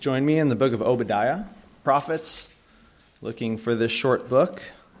Join me in the book of Obadiah, Prophets, looking for this short book.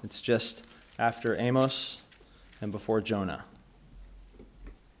 It's just after Amos and before Jonah.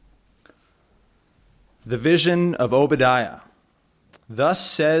 The vision of Obadiah. Thus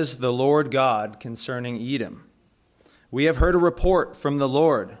says the Lord God concerning Edom. We have heard a report from the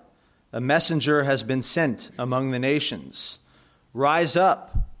Lord. A messenger has been sent among the nations. Rise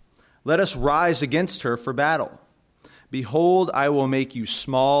up. Let us rise against her for battle. Behold, I will make you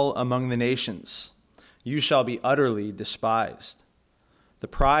small among the nations. You shall be utterly despised. The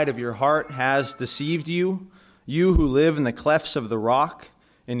pride of your heart has deceived you, you who live in the clefts of the rock,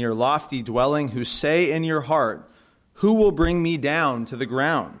 in your lofty dwelling, who say in your heart, who will bring me down to the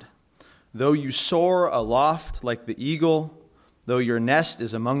ground? Though you soar aloft like the eagle, though your nest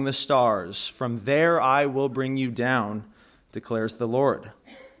is among the stars, from there I will bring you down, declares the Lord.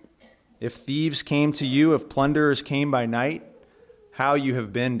 If thieves came to you, if plunderers came by night, how you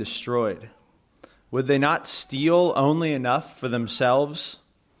have been destroyed. Would they not steal only enough for themselves?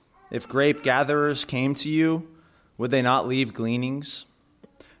 If grape gatherers came to you, would they not leave gleanings?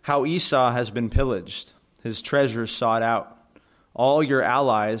 How Esau has been pillaged, his treasures sought out. All your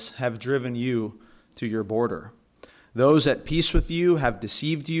allies have driven you to your border. Those at peace with you have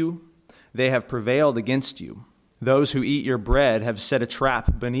deceived you. They have prevailed against you. Those who eat your bread have set a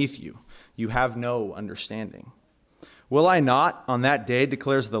trap beneath you. You have no understanding. Will I not, on that day,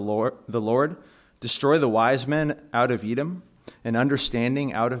 declares the Lord, destroy the wise men out of Edom, and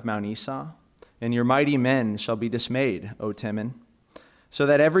understanding out of Mount Esau? And your mighty men shall be dismayed, O Teman, so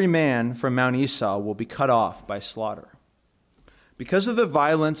that every man from Mount Esau will be cut off by slaughter. Because of the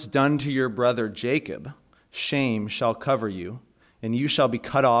violence done to your brother Jacob, shame shall cover you, and you shall be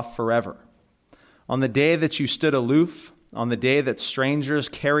cut off forever. On the day that you stood aloof, on the day that strangers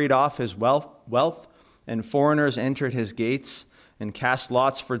carried off his wealth and foreigners entered his gates and cast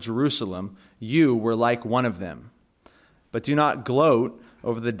lots for Jerusalem, you were like one of them. But do not gloat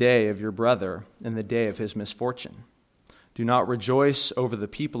over the day of your brother and the day of his misfortune. Do not rejoice over the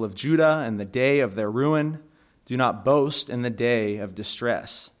people of Judah and the day of their ruin. Do not boast in the day of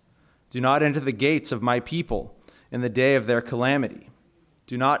distress. Do not enter the gates of my people in the day of their calamity.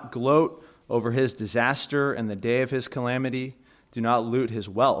 Do not gloat over his disaster in the day of his calamity. Do not loot his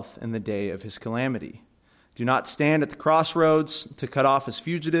wealth in the day of his calamity. Do not stand at the crossroads to cut off his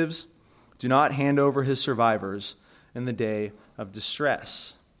fugitives. Do not hand over his survivors in the day of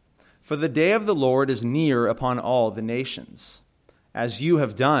distress. For the day of the Lord is near upon all the nations. As you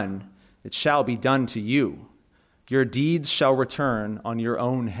have done, it shall be done to you. Your deeds shall return on your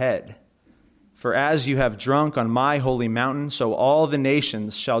own head. For as you have drunk on my holy mountain, so all the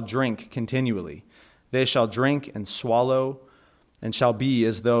nations shall drink continually. They shall drink and swallow, and shall be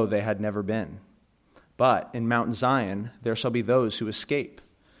as though they had never been. But in Mount Zion there shall be those who escape,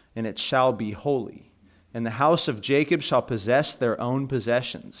 and it shall be holy. And the house of Jacob shall possess their own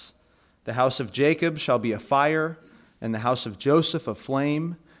possessions. The house of Jacob shall be a fire, and the house of Joseph a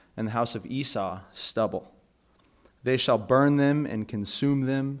flame, and the house of Esau stubble. They shall burn them and consume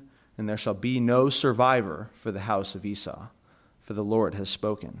them, and there shall be no survivor for the house of Esau, for the Lord has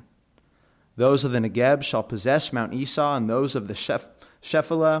spoken. Those of the Negeb shall possess Mount Esau, and those of the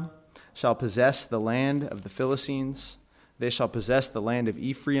Shephelah shall possess the land of the Philistines. They shall possess the land of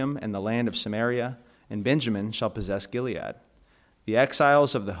Ephraim and the land of Samaria, and Benjamin shall possess Gilead. The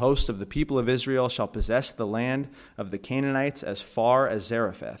exiles of the host of the people of Israel shall possess the land of the Canaanites as far as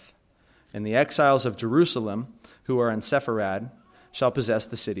Zarephath. And the exiles of Jerusalem, who are in Sepharad, shall possess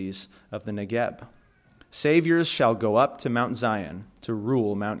the cities of the Negeb. Saviors shall go up to Mount Zion to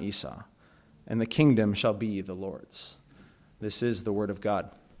rule Mount Esau, and the kingdom shall be the Lord's. This is the word of God.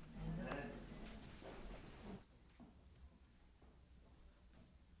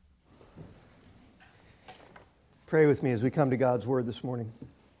 Pray with me as we come to God's word this morning.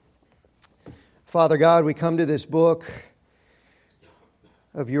 Father God, we come to this book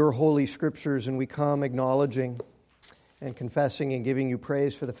of your holy scriptures, and we come acknowledging and confessing and giving you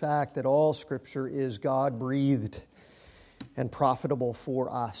praise for the fact that all Scripture is God-breathed and profitable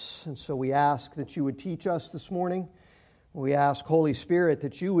for us. And so we ask that you would teach us this morning. We ask, Holy Spirit,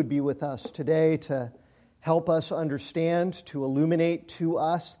 that you would be with us today to help us understand, to illuminate to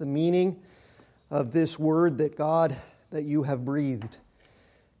us the meaning of this word that God, that you have breathed.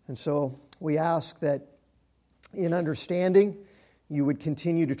 And so we ask that in understanding, you would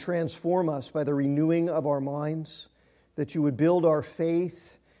continue to transform us by the renewing of our minds, that you would build our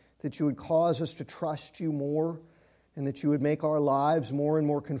faith, that you would cause us to trust you more, and that you would make our lives more and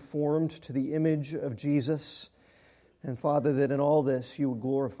more conformed to the image of Jesus. And Father, that in all this you would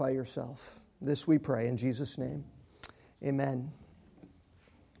glorify yourself. This we pray in Jesus' name. Amen.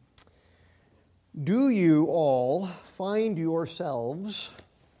 Do you all find yourselves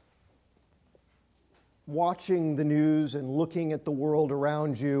watching the news and looking at the world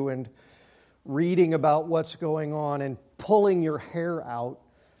around you and reading about what's going on and pulling your hair out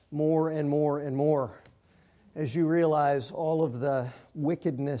more and more and more as you realize all of the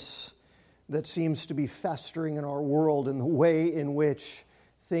wickedness that seems to be festering in our world and the way in which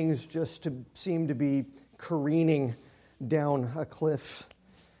things just seem to be careening down a cliff?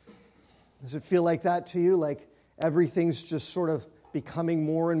 Does it feel like that to you? Like everything's just sort of becoming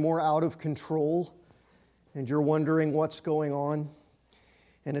more and more out of control and you're wondering what's going on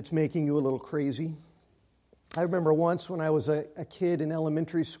and it's making you a little crazy? I remember once when I was a kid in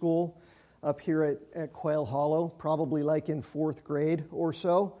elementary school up here at Quail Hollow, probably like in 4th grade or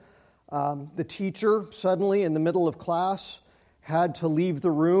so, the teacher suddenly in the middle of class had to leave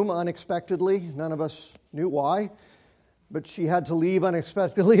the room unexpectedly. None of us knew why, but she had to leave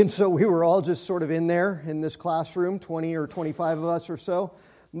unexpectedly, and so we were all just sort of in there in this classroom, 20 or 25 of us or so,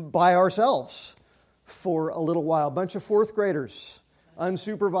 by ourselves for a little while. A bunch of 4th graders,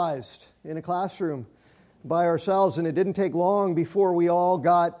 unsupervised, in a classroom by ourselves, and it didn't take long before we all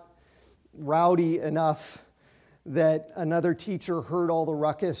got rowdy enough that another teacher heard all the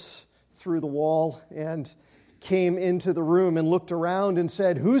ruckus through the wall and came into the room and looked around and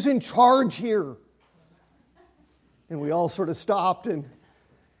said, "Who's in charge here?" And we all sort of stopped, and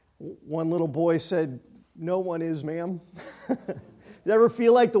one little boy said, "No one is, ma'am." Does it ever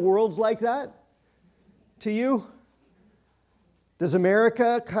feel like the world's like that to you? Does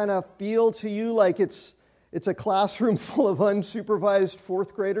America kind of feel to you like it's a classroom full of unsupervised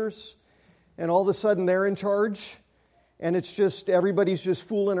 4th graders, and all of a sudden they're in charge, and it's just everybody's just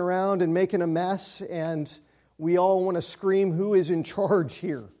fooling around and making a mess, and we all want to scream, "Who is in charge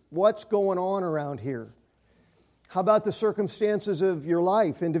here? What's going on around here?" How about the circumstances of your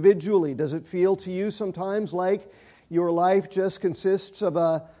life individually? Does it feel to you sometimes like your life just consists of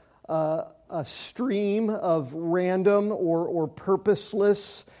a stream of random or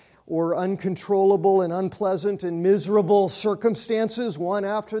purposeless or uncontrollable and unpleasant and miserable circumstances, one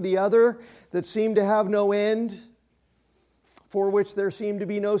after the other, that seem to have no end, for which there seem to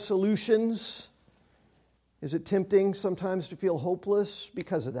be no solutions? Is it tempting sometimes to feel hopeless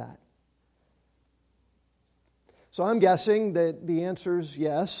because of that? So I'm guessing that the answer is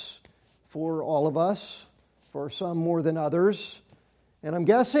yes for all of us, for some more than others. And I'm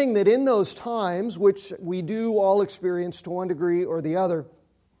guessing that in those times, which we do all experience to one degree or the other,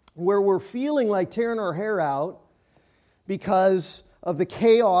 where we're feeling like tearing our hair out because of the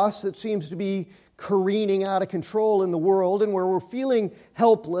chaos that seems to be careening out of control in the world, and where we're feeling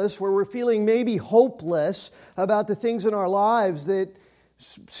helpless, where we're feeling maybe hopeless about the things in our lives that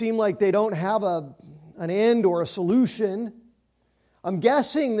seem like they don't have an end or a solution, I'm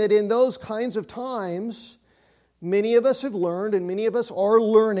guessing that in those kinds of times, many of us have learned, and many of us are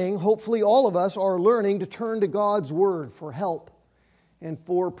learning, hopefully all of us are learning, to turn to God's Word for help and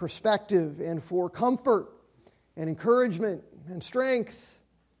for perspective and for comfort and encouragement and strength.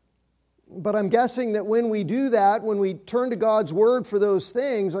 But I'm guessing that when we do that, when we turn to God's Word for those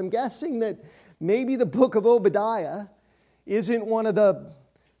things, I'm guessing that maybe the book of Obadiah isn't one of the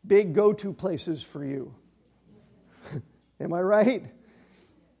big go-to places for you. Am I right?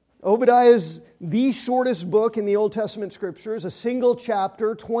 Obadiah is the shortest book in the Old Testament Scriptures, a single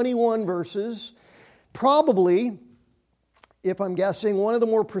chapter, 21 verses. Probably, if I'm guessing, one of the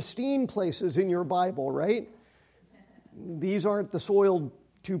more pristine places in your Bible, right? These aren't the soiled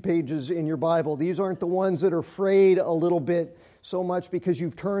 2 pages in your Bible. These aren't the ones that are frayed a little bit so much because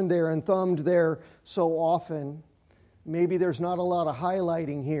you've turned there and thumbed there so often. Maybe there's not a lot of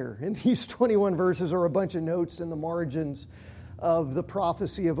highlighting here. And these 21 verses are a bunch of notes in the margins of the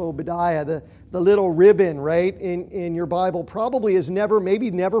prophecy of Obadiah. The little ribbon, right, in your Bible probably has never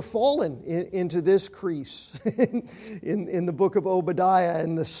fallen into this crease in the book of Obadiah.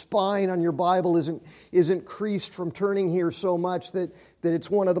 And the spine on your Bible isn't creased from turning here so much that it's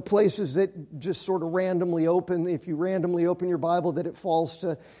one of the places that just sort of randomly open, if you randomly open your Bible, that it falls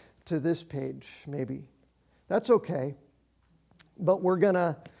to this page, maybe. That's okay. But we're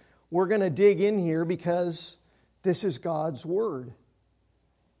gonna dig in here because this is God's Word.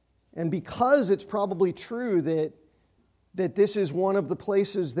 And because it's probably true that this is one of the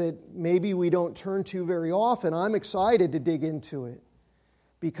places that maybe we don't turn to very often, I'm excited to dig into it.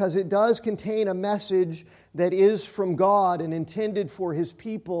 Because it does contain a message that is from God and intended for His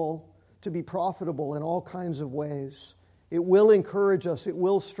people to be profitable in all kinds of ways. It will encourage us, it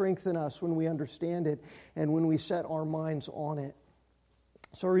will strengthen us when we understand it and when we set our minds on it.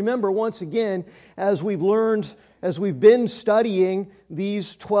 So remember, once again, as we've learned, as we've been studying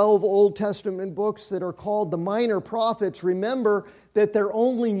these 12 Old Testament books that are called the minor prophets, remember that they're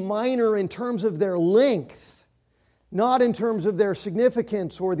only minor in terms of their length, not in terms of their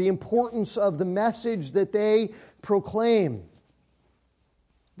significance or the importance of the message that they proclaim.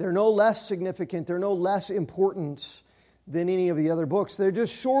 They're no less significant, they're no less important than any of the other books. They're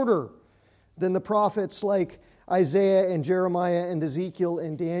just shorter than the prophets like Isaiah and Jeremiah and Ezekiel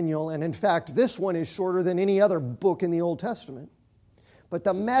and Daniel. And in fact, this one is shorter than any other book in the Old Testament. But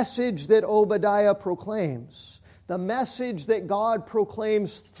the message that Obadiah proclaims, the message that God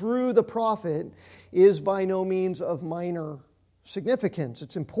proclaims through the prophet, is by no means of minor significance.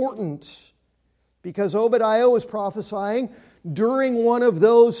 It's important because Obadiah was prophesying during one of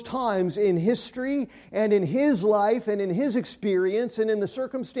those times in history and in his life and in his experience and in the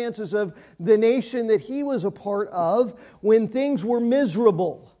circumstances of the nation that he was a part of when things were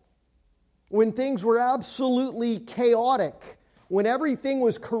miserable, when things were absolutely chaotic, when everything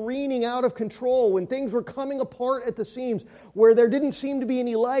was careening out of control, when things were coming apart at the seams, where there didn't seem to be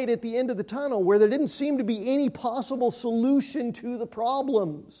any light at the end of the tunnel, where there didn't seem to be any possible solution to the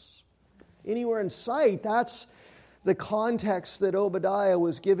problems anywhere in sight. That's the context that Obadiah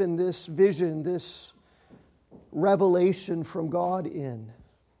was given this vision, this revelation from God in.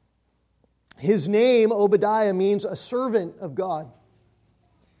 His name, Obadiah, means a servant of God.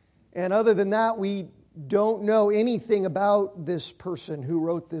 And other than that, we don't know anything about this person who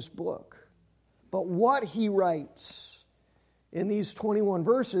wrote this book. But what he writes in these 21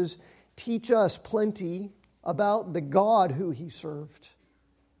 verses teach us plenty about the God who he served.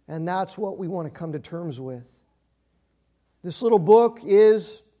 And that's what we want to come to terms with. This little book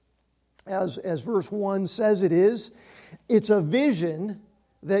is, as verse 1 says it is, it's a vision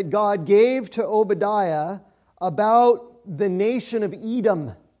that God gave to Obadiah about the nation of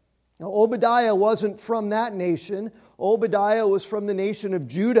Edom. Now, Obadiah wasn't from that nation. Obadiah was from the nation of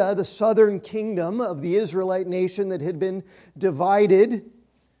Judah, the southern kingdom of the Israelite nation that had been divided.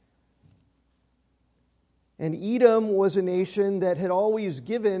 And Edom was a nation that had always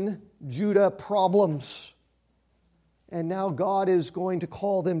given Judah problems. And now God is going to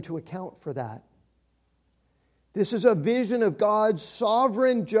call them to account for that. This is a vision of God's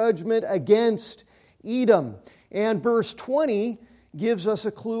sovereign judgment against Edom. And verse 20 gives us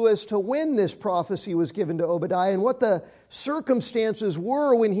a clue as to when this prophecy was given to Obadiah and what the circumstances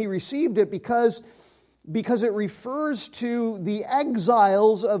were when he received it, because it refers to the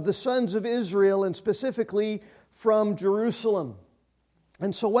exiles of the sons of Israel, and specifically from Jerusalem.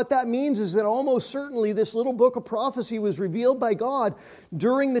 And so what that means is that almost certainly this little book of prophecy was revealed by God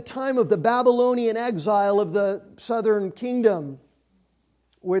during the time of the Babylonian exile of the southern kingdom,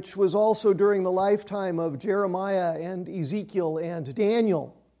 which was also during the lifetime of Jeremiah and Ezekiel and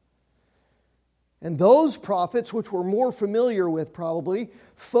Daniel. And those prophets, which we're more familiar with probably,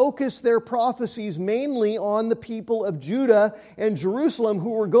 focused their prophecies mainly on the people of Judah and Jerusalem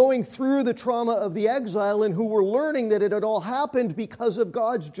who were going through the trauma of the exile and who were learning that it had all happened because of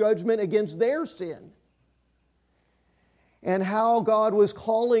God's judgment against their sin. And how God was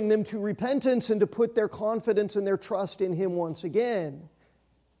calling them to repentance and to put their confidence and their trust in Him once again.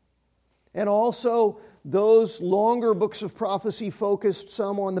 And also, those longer books of prophecy focused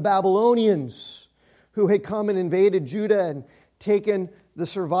some on the Babylonians, who had come and invaded Judah and taken the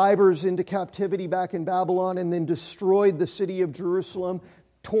survivors into captivity back in Babylon and then destroyed the city of Jerusalem,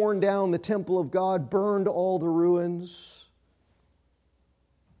 torn down the temple of God, burned all the ruins.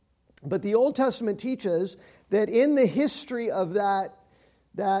 But the Old Testament teaches that in the history of that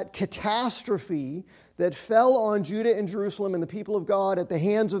catastrophe that fell on Judah and Jerusalem and the people of God at the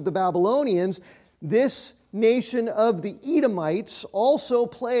hands of the Babylonians, this nation of the Edomites also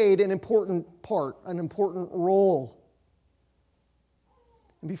played an important part, an important role.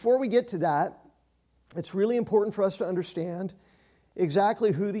 And before we get to that, it's really important for us to understand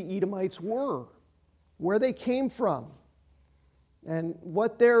exactly who the Edomites were, where they came from, and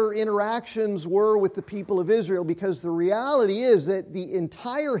what their interactions were with the people of Israel, because the reality is that the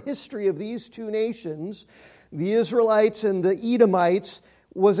entire history of these two nations, the Israelites and the Edomites,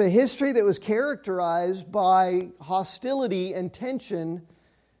 was a history that was characterized by hostility and tension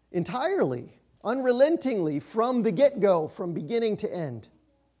entirely, unrelentingly, from the get-go, from beginning to end.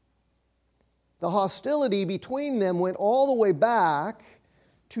 The hostility between them went all the way back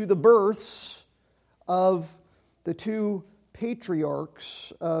to the births of the two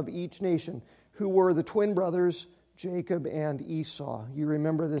patriarchs of each nation, who were the twin brothers Jacob and Esau. You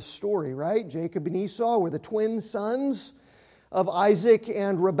remember this story, right? Jacob and Esau were the twin sons of Isaac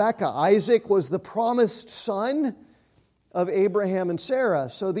and Rebekah. Isaac was the promised son of Abraham and Sarah.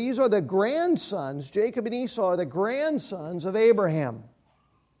 So these are the grandsons, Jacob and Esau are the grandsons of Abraham.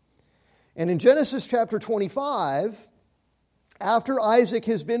 And in Genesis chapter 25, after Isaac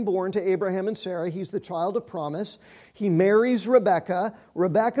has been born to Abraham and Sarah, he's the child of promise. He marries Rebekah.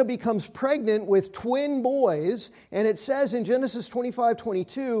 Rebekah becomes pregnant with twin boys. And it says in Genesis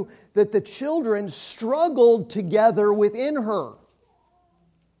 25:22 that the children struggled together within her.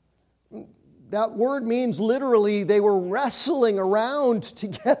 That word means literally they were wrestling around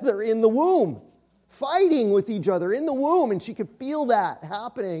together in the womb, fighting with each other in the womb. And she could feel that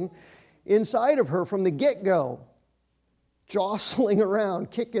happening inside of her from the get-go. Jostling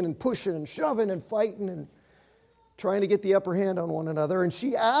around, kicking and pushing and shoving and fighting and trying to get the upper hand on one another. And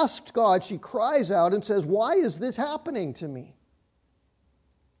she asked God, she cries out and says, "Why is this happening to me?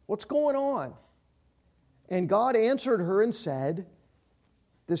 What's going on?" And God answered her and said,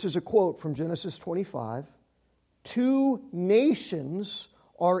 this is a quote from Genesis 25, "Two nations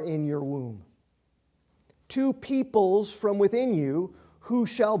are in your womb, two peoples from within you who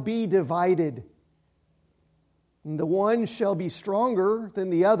shall be divided. And the one shall be stronger than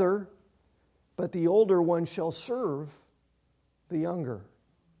the other, but the older one shall serve the younger."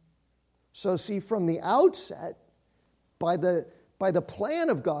 So see, from the outset, by the plan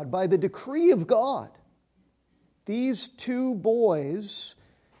of God, by the decree of God, these two boys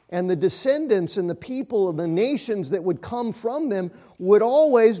and the descendants and the people and the nations that would come from them would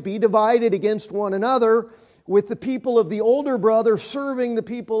always be divided against one another, with the people of the older brother serving the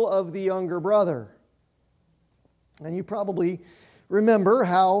people of the younger brother. And you probably remember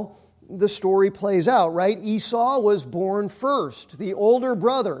how the story plays out, right? Esau was born first, the older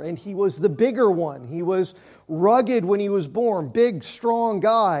brother, and he was the bigger one. He was rugged when he was born, big, strong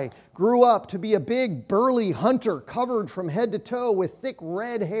guy. Grew up to be a big, burly hunter, covered from head to toe with thick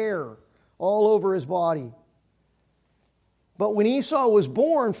red hair all over his body. But when Esau was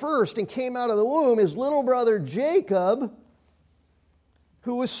born first and came out of the womb, his little brother Jacob,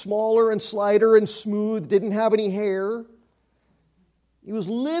 who was smaller and slighter and smooth, didn't have any hair, he was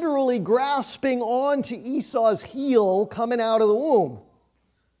literally grasping onto Esau's heel coming out of the womb.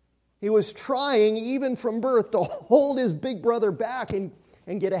 He was trying, even from birth, to hold his big brother back and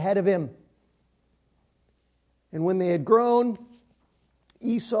get ahead of him. And when they had grown,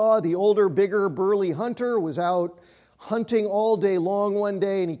 Esau, the older, bigger, burly hunter, was out hunting all day long one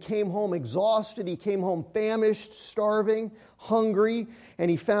day, and he came home exhausted. He came home famished, starving, hungry, and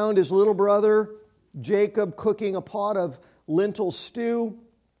he found his little brother Jacob cooking a pot of lentil stew.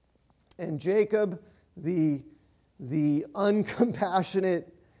 And Jacob, the uncompassionate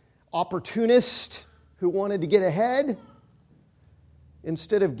opportunist who wanted to get ahead,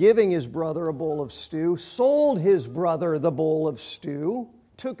 instead of giving his brother a bowl of stew, sold his brother the bowl of stew,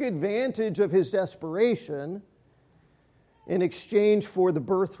 took advantage of his desperation in exchange for the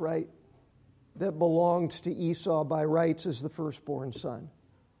birthright that belonged to Esau by rights as the firstborn son.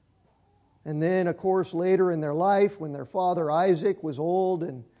 And then, of course, later in their life, when their father Isaac was old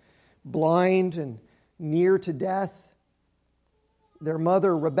and blind and near to death, their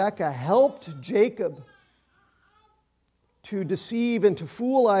mother Rebekah helped Jacob to deceive and to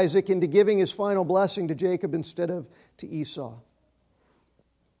fool Isaac into giving his final blessing to Jacob instead of to Esau.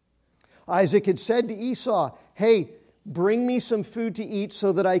 Isaac had said to Esau, "Hey, bring me some food to eat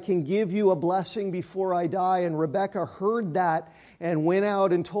so that I can give you a blessing before I die." And Rebekah heard that and went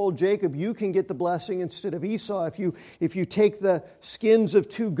out and told Jacob, "You can get the blessing instead of Esau if you take the skins of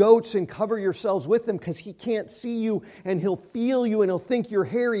two goats and cover yourselves with them, because he can't see you and he'll feel you and he'll think you're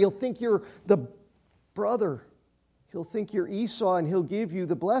hairy. He'll think you're the brother. He'll think you're Esau and he'll give you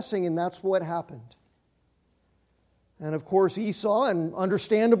the blessing." And that's what happened. And of course Esau, and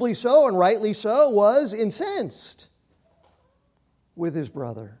understandably so and rightly so, was incensed with his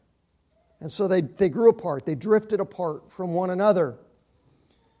brother. And so they grew apart. They drifted apart from one another.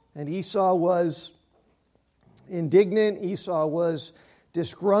 And Esau was indignant. Esau was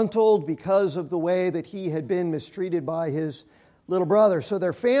disgruntled because of the way that he had been mistreated by his little brother. So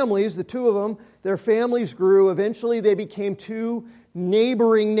their families, the two of them, their families grew. Eventually they became two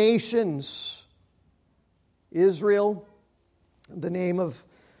neighboring nations. Israel, the name of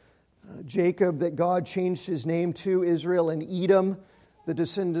Jacob that God changed his name to, Israel, and Edom, the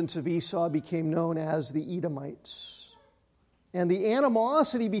descendants of Esau, became known as the Edomites. And the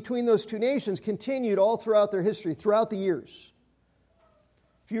animosity between those two nations continued all throughout their history, throughout the years.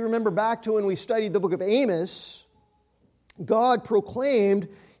 If you remember back to when we studied the book of Amos, God proclaimed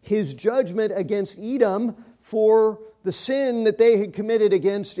his judgment against Edom for the sin that they had committed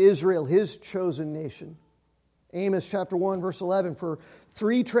against Israel, his chosen nation. Amos chapter 1, verse 11, for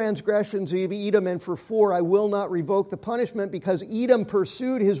 3 transgressions of Edom, and for 4 I will not revoke the punishment, because Edom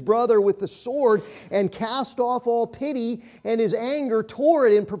pursued his brother with the sword and cast off all pity, and his anger tore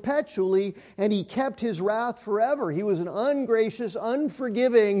it in perpetually, and he kept his wrath forever. He was an ungracious,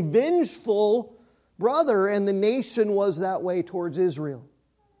 unforgiving, vengeful brother, and the nation was that way towards Israel.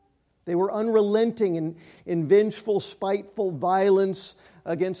 They were unrelenting in vengeful, spiteful violence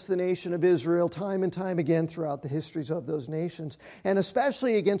against the nation of Israel time and time again throughout the histories of those nations, and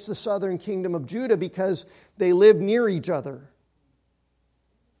especially against the southern kingdom of Judah, because they lived near each other.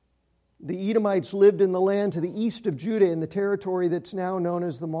 The Edomites lived in the land to the east of Judah, in the territory that's now known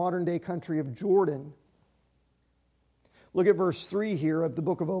as the modern-day country of Jordan. Look at verse 3 here of the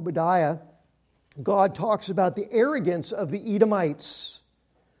book of Obadiah. God talks about the arrogance of the Edomites,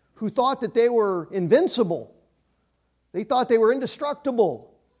 who thought that they were invincible. They thought they were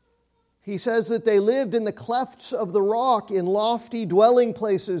indestructible. He says that they lived in the clefts of the rock, in lofty dwelling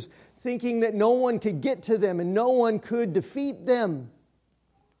places, thinking that no one could get to them and no one could defeat them.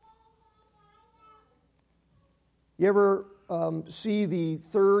 You ever see the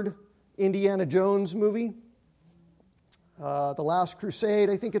third Indiana Jones movie? The Last Crusade,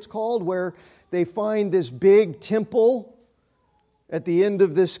 I think it's called, where they find this big temple at the end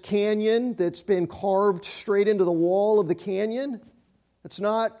of this canyon that's been carved straight into the wall of the canyon. It's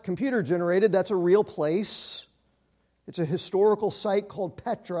not computer generated, that's a real place. It's a historical site called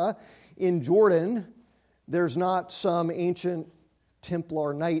Petra in Jordan. There's not some ancient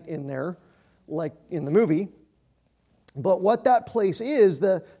Templar knight in there like in the movie. But what that place is,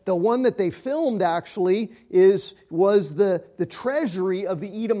 the one that they filmed actually, was the treasury of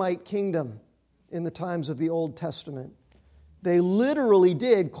the Edomite kingdom in the times of the Old Testament. They literally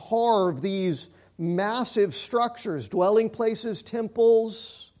did carve these massive structures, dwelling places,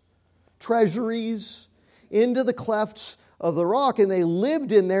 temples, treasuries, into the clefts of the rock, and they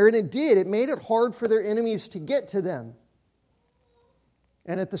lived in there, and it made it hard for their enemies to get to them.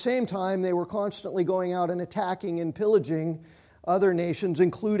 And at the same time, they were constantly going out and attacking and pillaging other nations,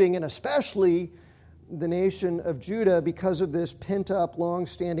 including and especially the nation of Judah, because of this pent-up,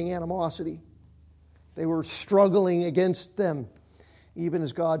 long-standing animosity. They were struggling against them, even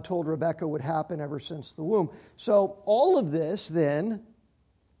as God told Rebekah would happen ever since the womb. So all of this then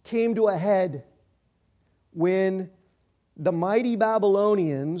came to a head when the mighty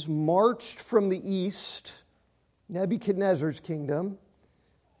Babylonians marched from the east, Nebuchadnezzar's kingdom,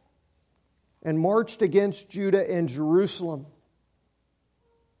 and marched against Judah and Jerusalem.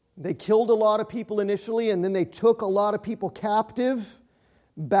 They killed a lot of people initially, and then they took a lot of people captive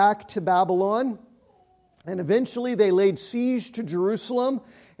back to Babylon. And eventually they laid siege to Jerusalem,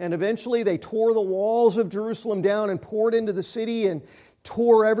 and eventually they tore the walls of Jerusalem down and poured into the city and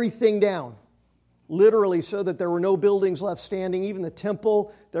tore everything down. Literally, so that there were no buildings left standing. Even the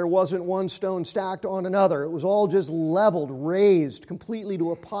temple, there wasn't one stone stacked on another. It was all just leveled, razed completely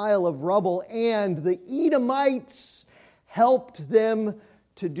to a pile of rubble, and the Edomites helped them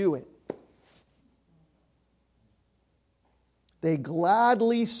to do it. They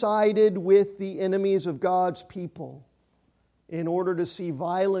gladly sided with the enemies of God's people in order to see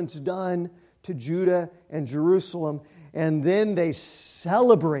violence done to Judah and Jerusalem. And then they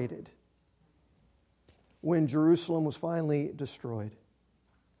celebrated when Jerusalem was finally destroyed.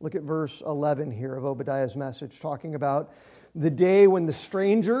 Look at verse 11 here of Obadiah's message, talking about the day when the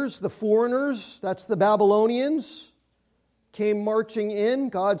strangers, the foreigners, that's the Babylonians, came marching in.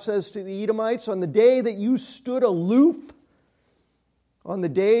 God says to the Edomites, on the day that you stood aloof, on the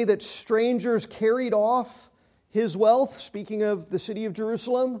day that strangers carried off his wealth, speaking of the city of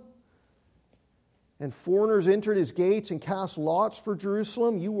Jerusalem, and foreigners entered his gates and cast lots for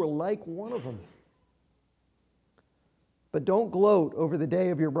Jerusalem, you were like one of them. But don't gloat over the day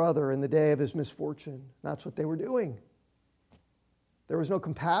of your brother and the day of his misfortune. That's what they were doing. There was no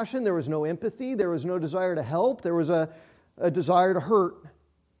compassion, there was no empathy, there was no desire to help, there was a desire to hurt.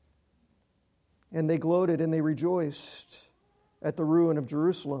 And they gloated and they rejoiced at the ruin of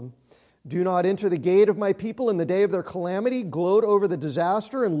Jerusalem. Do not enter the gate of my people in the day of their calamity, gloat over the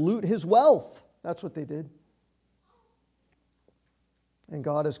disaster, and loot his wealth. That's what they did. And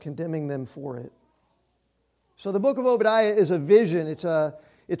God is condemning them for it. So the book of Obadiah is a vision. It's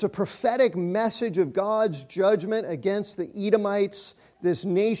a prophetic message of God's judgment against the Edomites, this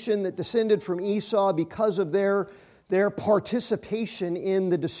nation that descended from Esau because of their participation in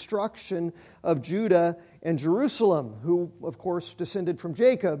the destruction of Judah and Jerusalem, who, of course, descended from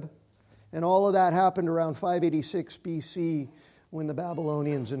Jacob. And all of that happened around 586 BC when the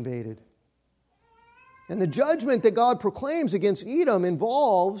Babylonians invaded. And the judgment that God proclaims against Edom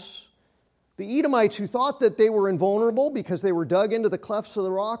involves The Edomites, who thought that they were invulnerable because they were dug into the clefts of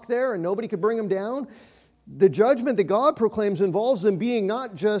the rock there and nobody could bring them down, the judgment that God proclaims involves them being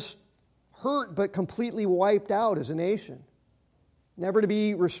not just hurt, but completely wiped out as a nation, never to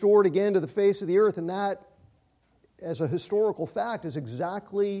be restored again to the face of the earth. And that, as a historical fact, is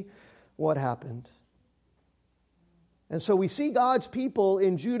exactly what happened. And so we see God's people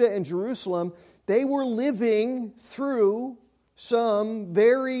in Judah and Jerusalem. They were living through some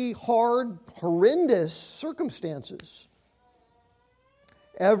very hard, horrendous circumstances.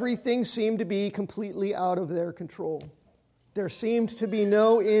 Everything seemed to be completely out of their control. There seemed to be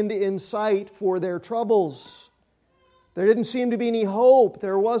no end in sight for their troubles. There didn't seem to be any hope.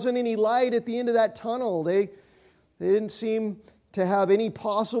 There wasn't any light at the end of that tunnel. They didn't seem to have any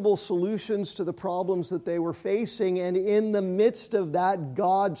possible solutions to the problems that they were facing. And in the midst of that,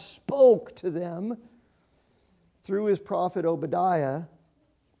 God spoke to them through His prophet Obadiah.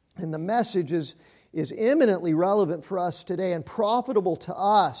 And the message is eminently relevant for us today and profitable to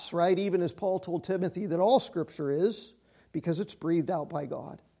us, right? Even as Paul told Timothy that all Scripture is, because it's breathed out by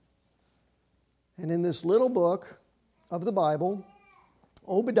God. And in this little book of the Bible,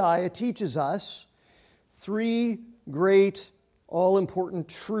 Obadiah teaches us three great, all-important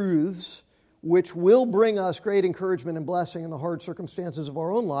truths which will bring us great encouragement and blessing in the hard circumstances of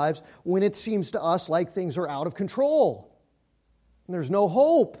our own lives when it seems to us like things are out of control. And there's no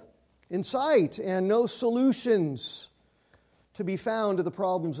hope in sight and no solutions to be found to the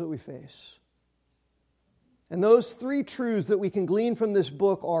problems that we face. And those three truths that we can glean from this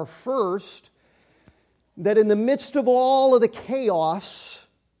book are, first, that in the midst of all of the chaos,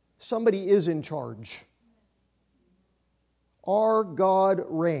 somebody is in charge. Our God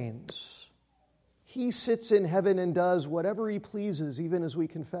reigns. He sits in heaven and does whatever He pleases, even as we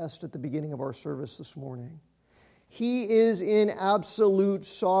confessed at the beginning of our service this morning. He is in absolute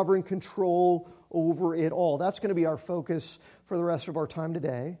sovereign control over it all. That's going to be our focus for the rest of our time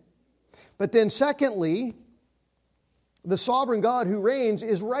today. But then secondly, the sovereign God who reigns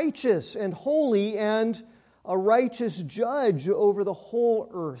is righteous and holy and a righteous judge over the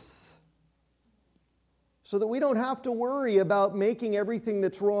whole earth. So that we don't have to worry about making everything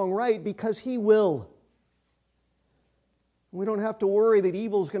that's wrong right, because He will. We don't have to worry that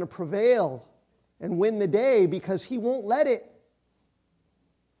evil is going to prevail and win the day, because He won't let it.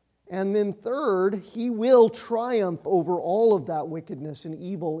 And then third, He will triumph over all of that wickedness and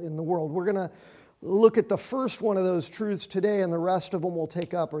evil in the world. We're going to look at the first one of those truths today, and the rest of them we'll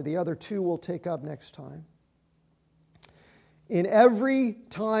take up, or the other two we'll take up next time. In every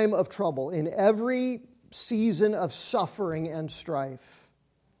time of trouble, in every season of suffering and strife,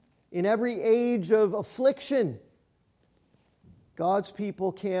 in every age of affliction, God's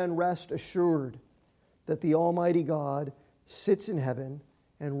people can rest assured that the Almighty God sits in heaven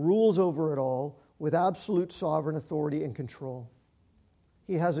and rules over it all with absolute sovereign authority and control.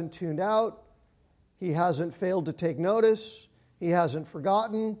 He hasn't tuned out. He hasn't failed to take notice. He hasn't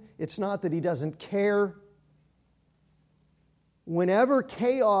forgotten. It's not that He doesn't care. Whenever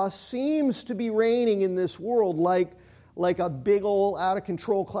chaos seems to be reigning in this world, like a big old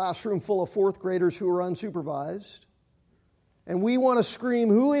out-of-control classroom full of fourth graders who are unsupervised, and we want to scream,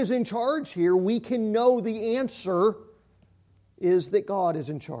 who is in charge here? We can know the answer is that God is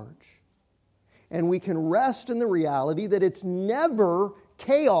in charge. And we can rest in the reality that it's never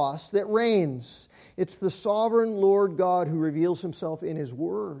chaos that reigns. It's the sovereign Lord God who reveals Himself in His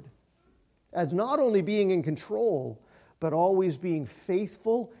Word as not only being in control, but always being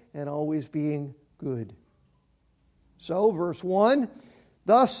faithful and always being good. So, verse 1,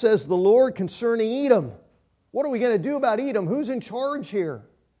 thus says the Lord concerning Edom. What are we going to do about Edom? Who's in charge here?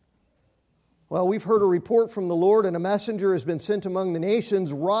 Well, we've heard a report from the Lord, and a messenger has been sent among the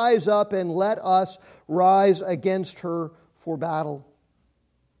nations. Rise up and let us rise against her for battle.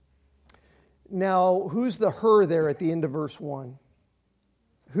 Now, who's the her there at the end of verse 1?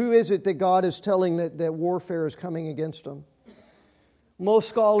 Who is it that God is telling that warfare is coming against them? Most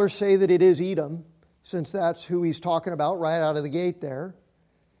scholars say that it is Edom, since that's who He's talking about right out of the gate there.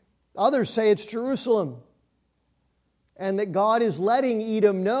 Others say it's Jerusalem, and that God is letting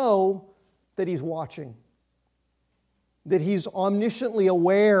Edom know that He's watching, that He's omnisciently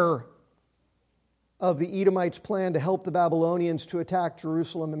aware of the Edomites' plan to help the Babylonians to attack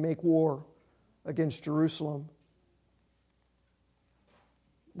Jerusalem and make war against Jerusalem.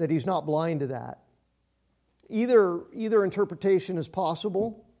 That He's not blind to that. Either interpretation is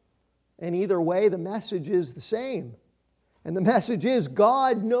possible, and either way the message is the same. And the message is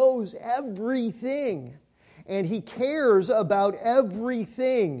God knows everything, and He cares about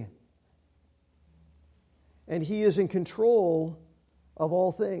everything. And He is in control of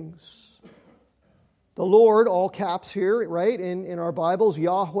all things. The Lord, all caps here, right, in our Bibles,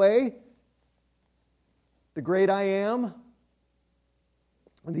 Yahweh, the great I am,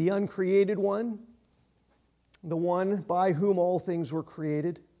 the uncreated one, the one by whom all things were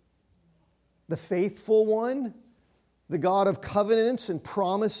created, the faithful one, the God of covenants and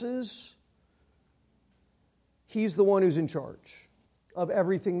promises. He's the one who's in charge of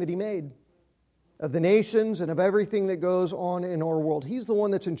everything that He made, of the nations and of everything that goes on in our world. He's the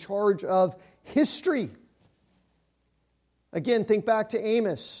one that's in charge of history. Again, think back to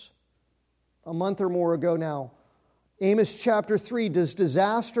Amos a month or more ago now. Amos chapter 3, does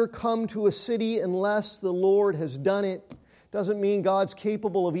disaster come to a city unless the Lord has done it? Doesn't mean God's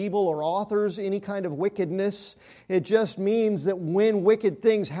capable of evil or authors any kind of wickedness. It just means that when wicked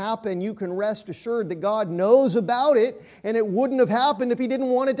things happen, you can rest assured that God knows about it, and it wouldn't have happened if He didn't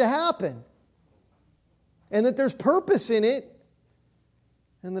want it to happen. And that there's purpose in it,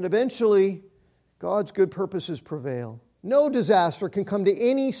 and that eventually God's good purposes prevail. No disaster can come to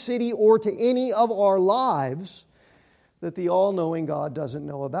any city or to any of our lives that the all-knowing God doesn't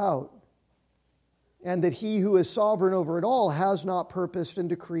know about. And that He who is sovereign over it all has not purposed and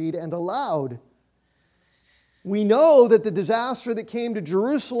decreed and allowed. We know that the disaster that came to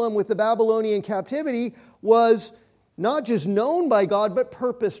Jerusalem with the Babylonian captivity was not just known by God, but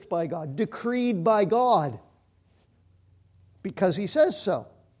purposed by God, decreed by God, because He says so.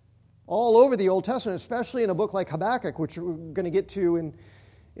 All over the Old Testament, especially in a book like Habakkuk, which we're going to get to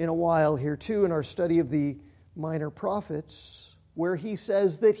in a while here too in our study of the minor prophets, where He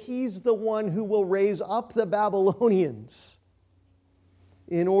says that He's the one who will raise up the Babylonians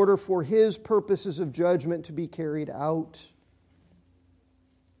in order for His purposes of judgment to be carried out.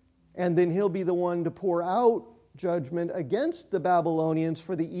 And then He'll be the one to pour out judgment against the Babylonians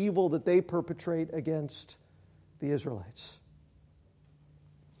for the evil that they perpetrate against the Israelites.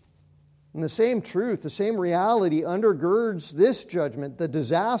 And the same truth, the same reality undergirds this judgment, the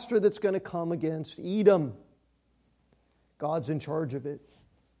disaster that's going to come against Edom. God's in charge of it.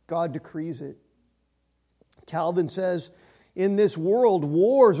 God decrees it. Calvin says, in this world,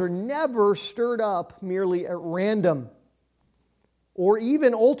 wars are never stirred up merely at random, or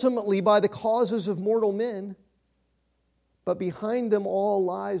even ultimately by the causes of mortal men, but behind them all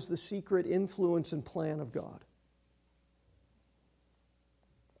lies the secret influence and plan of God.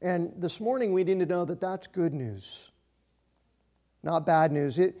 And this morning we need to know that that's good news, not bad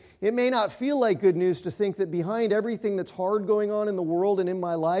news. It may not feel like good news to think that behind everything that's hard going on in the world and in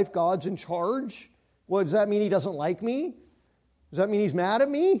my life, God's in charge. Well, does that mean He doesn't like me? Does that mean He's mad at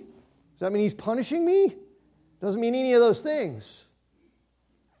me? Does that mean He's punishing me? Doesn't mean any of those things.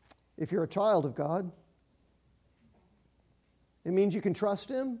 If you're a child of God, it means you can trust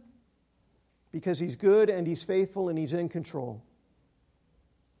Him because He's good and He's faithful and He's in control.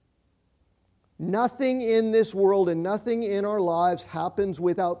 Nothing in this world and nothing in our lives happens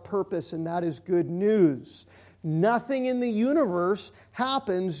without purpose, and that is good news. Nothing in the universe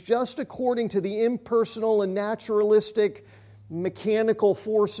happens just according to the impersonal and naturalistic mechanical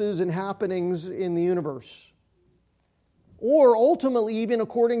forces and happenings in the universe. Or ultimately even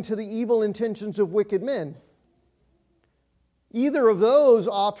according to the evil intentions of wicked men. Either of those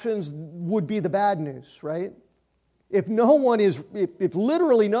options would be the bad news, right? If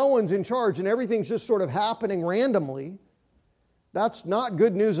literally no one's in charge and everything's just sort of happening randomly, that's not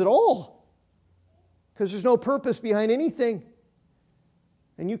good news at all. Because there's no purpose behind anything.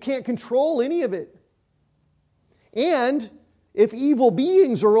 And you can't control any of it. And if evil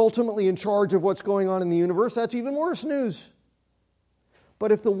beings are ultimately in charge of what's going on in the universe, that's even worse news.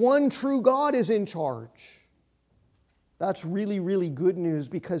 But if the one true God is in charge, that's really, really good news,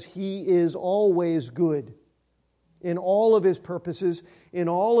 because He is always good. In all of His purposes, in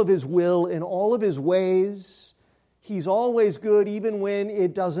all of His will, in all of His ways. He's always good even when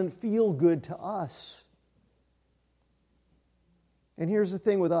it doesn't feel good to us. And here's the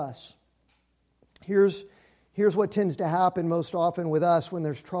thing with us. Here's what tends to happen most often with us when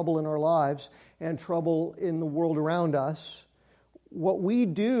there's trouble in our lives and trouble in the world around us. What we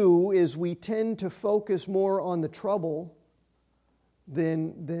do is we tend to focus more on the trouble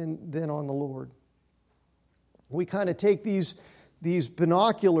than on the Lord. We kind of take these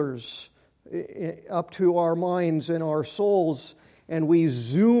binoculars up to our minds and our souls, and we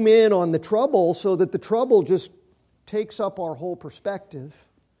zoom in on the trouble so that the trouble just takes up our whole perspective,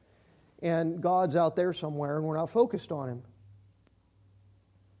 and God's out there somewhere and we're not focused on Him.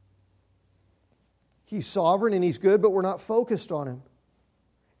 He's sovereign and He's good, but we're not focused on Him.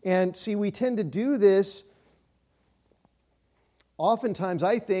 And see, we tend to do this oftentimes,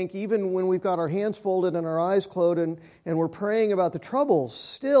 I think, even when we've got our hands folded and our eyes closed and we're praying about the troubles,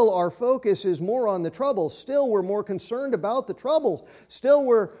 still our focus is more on the troubles. Still we're more concerned about the troubles. Still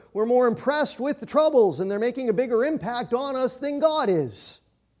we're more impressed with the troubles, and they're making a bigger impact on us than God is.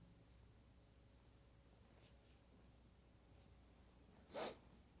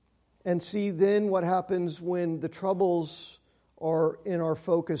 And see then what happens when the troubles are in our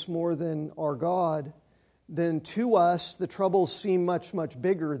focus more than our God. Then to us, the troubles seem much, much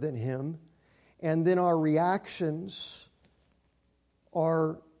bigger than Him. And then our reactions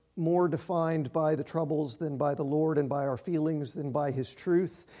are more defined by the troubles than by the Lord, and by our feelings than by His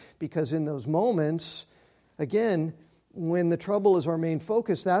truth. Because in those moments, again, when the trouble is our main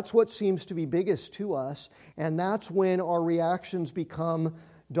focus, that's what seems to be biggest to us. And that's when our reactions become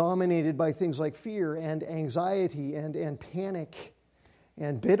dominated by things like fear and anxiety and panic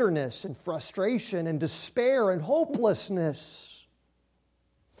and bitterness and frustration and despair and hopelessness.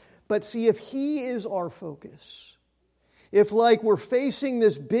 But see, if He is our focus, if like we're facing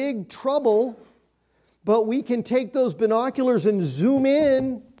this big trouble, but we can take those binoculars and zoom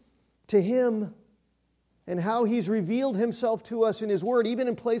in to Him and how He's revealed Himself to us in His Word, even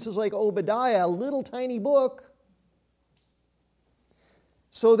in places like Obadiah, a little tiny book,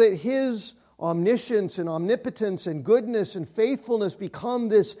 so that His omniscience and omnipotence and goodness and faithfulness become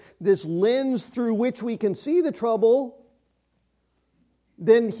this lens through which we can see the trouble,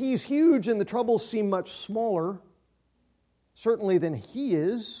 then He's huge and the troubles seem much smaller, certainly than He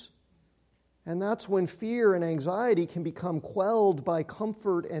is. And that's when fear and anxiety can become quelled by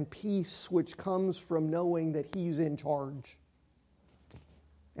comfort and peace, which comes from knowing that He's in charge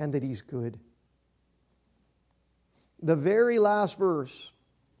and that He's good. The very last verse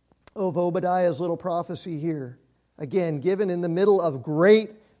of Obadiah's little prophecy here, again, given in the middle of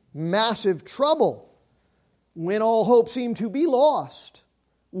great, massive trouble, when all hope seemed to be lost,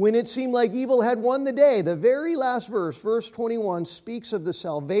 when it seemed like evil had won the day. The very last verse, verse 21, speaks of the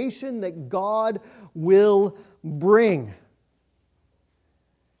salvation that God will bring.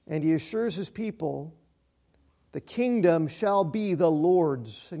 And He assures His people, the kingdom shall be the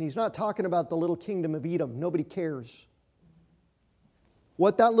Lord's. And He's not talking about the little kingdom of Edom. Nobody cares.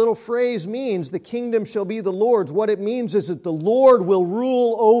 What that little phrase means, the kingdom shall be the Lord's, what it means is that the Lord will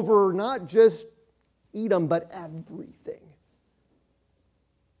rule over not just Edom, but everything.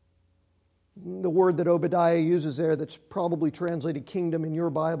 The word that Obadiah uses there, that's probably translated kingdom in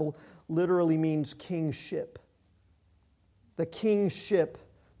your Bible, literally means kingship. The kingship,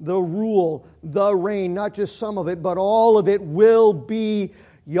 the rule, the reign, not just some of it, but all of it will be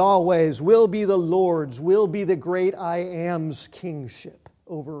Yahweh's, will be the Lord's, will be the great I Am's kingship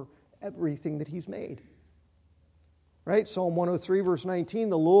over everything that He's made. Right? Psalm 103 verse 19,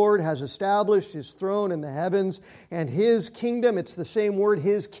 the Lord has established His throne in the heavens, and His kingdom, it's the same word,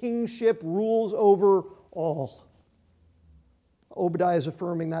 His kingship rules over all. Obadiah is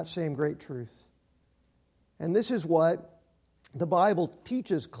affirming that same great truth. And this is what the Bible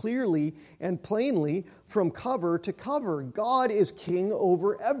teaches clearly and plainly from cover to cover. God is king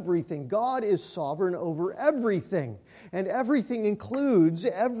over everything. God is sovereign over everything. And everything includes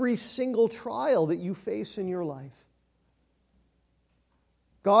every single trial that you face in your life.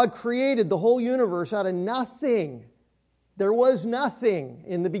 God created the whole universe out of nothing. There was nothing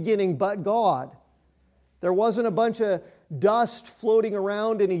in the beginning but God. There wasn't a bunch of dust floating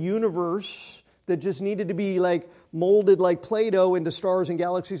around in a universe that just needed to be like molded like Play-Doh into stars and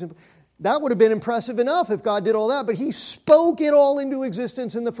galaxies. That would have been impressive enough if God did all that, but He spoke it all into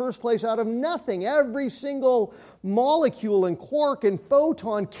existence in the first place out of nothing. Every single molecule and quark and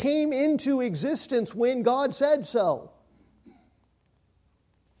photon came into existence when God said so.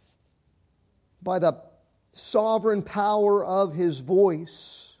 By the sovereign power of His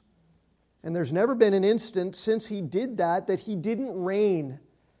voice. And there's never been an instant since He did that He didn't reign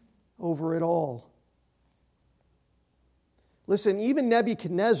over it all. Listen, even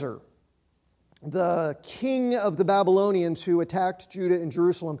Nebuchadnezzar, the king of the Babylonians who attacked Judah and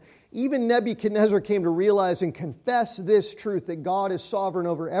Jerusalem, even Nebuchadnezzar came to realize and confess this truth that God is sovereign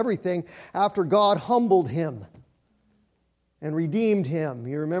over everything after God humbled him and redeemed him.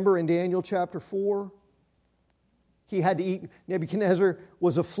 You remember in Daniel chapter 4? He had to eat. Nebuchadnezzar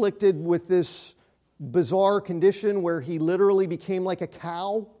was afflicted with this bizarre condition where he literally became like a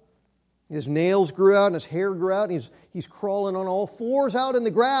cow. His nails grew out and his hair grew out. And he's crawling on all fours out in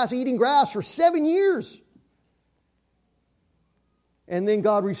the grass, eating grass for 7 years. And then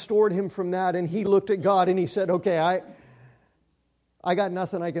God restored him from that, and he looked at God and he said, okay, I got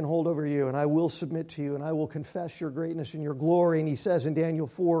nothing I can hold over you, and I will submit to you, and I will confess your greatness and your glory. And he says in Daniel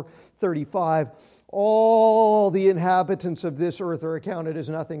 4:35, all the inhabitants of this earth are accounted as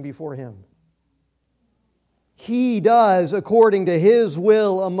nothing before him. He does according to his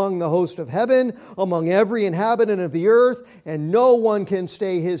will among the host of heaven, among every inhabitant of the earth, and no one can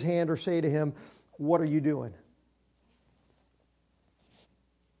stay his hand or say to him, what are you doing?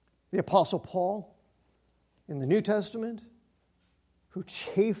 The Apostle Paul in the New Testament, who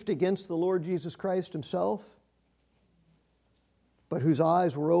chafed against the Lord Jesus Christ himself, but whose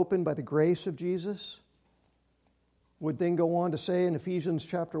eyes were opened by the grace of Jesus, would then go on to say in Ephesians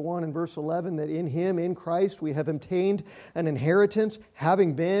chapter 1 and verse 11 that in him, in Christ, we have obtained an inheritance,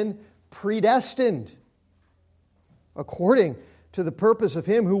 having been predestined according to the purpose of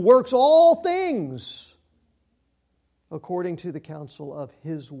him who works all things according to the counsel of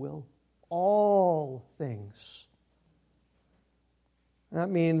his will. All things. That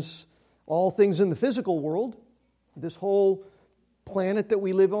means all things in the physical world, this whole planet that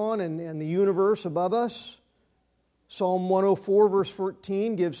we live on and the universe above us. Psalm 104 verse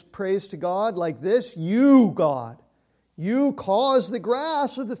 14 gives praise to God like this, you, God, you cause the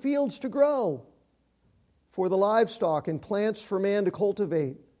grass of the fields to grow for the livestock and plants for man to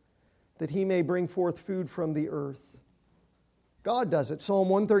cultivate, that he may bring forth food from the earth. God does it. Psalm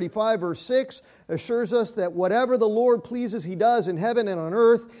 135 verse 6 assures us that whatever the Lord pleases he does in heaven and on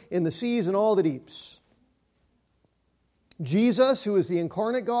earth, in the seas and all the deeps. Jesus, who is the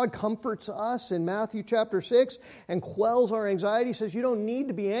incarnate God, comforts us in Matthew chapter 6 and quells our anxiety. He says you don't need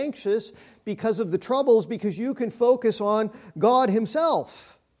to be anxious because of the troubles, because you can focus on God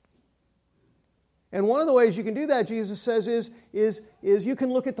himself. And one of the ways you can do that, Jesus says, is you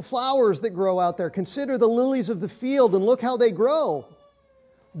can look at the flowers that grow out there. Consider the lilies of the field and look how they grow.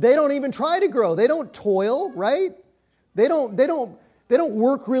 They don't even try to grow. They don't toil, right? They don't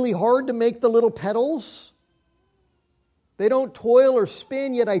work really hard to make the little petals. They don't toil or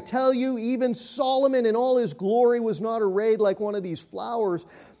spin, yet I tell you, even Solomon in all his glory was not arrayed like one of these flowers,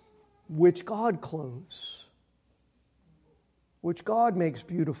 which God clothes, which God makes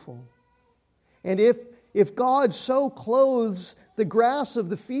beautiful. And if God so clothes the grass of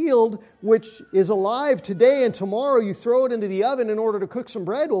the field, which is alive today and tomorrow you throw it into the oven in order to cook some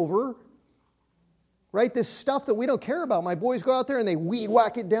bread over, right? This stuff that we don't care about. My boys go out there and they weed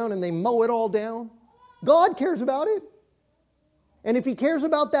whack it down and they mow it all down. God cares about it. And if he cares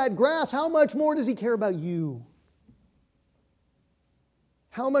about that grass, how much more does he care about you?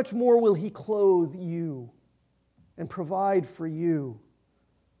 How much more will he clothe you and provide for you?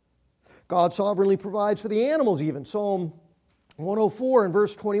 God sovereignly provides for the animals even. Psalm 104 and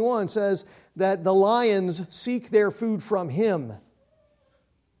verse 21 says that the lions seek their food from him.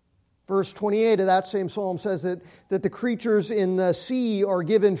 Verse 28 of that same psalm says that the creatures in the sea are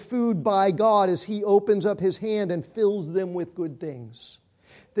given food by God as he opens up his hand and fills them with good things.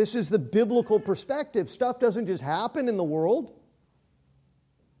 This is the biblical perspective. Stuff doesn't just happen in the world.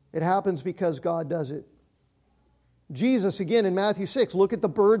 It happens because God does it. Jesus, again, in Matthew 6, look at the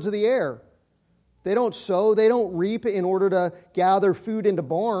birds of the air. They don't sow, they don't reap in order to gather food into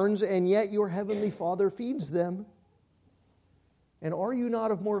barns, and yet your heavenly Father feeds them. And are you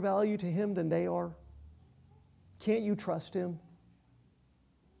not of more value to him than they are? Can't you trust him?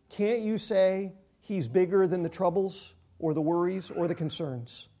 Can't you say he's bigger than the troubles or the worries or the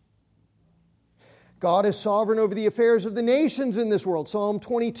concerns? God is sovereign over the affairs of the nations in this world. Psalm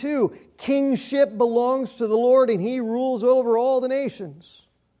 22, kingship belongs to the Lord and he rules over all the nations.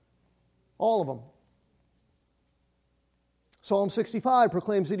 All of them. Psalm 65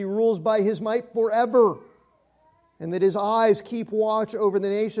 proclaims that he rules by his might forever and that his eyes keep watch over the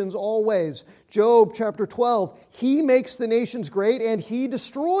nations always. Job chapter 12, he makes the nations great and he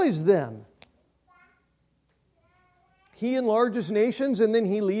destroys them. He enlarges nations and then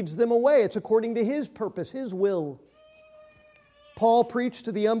he leads them away. It's according to his purpose, his will. Paul preached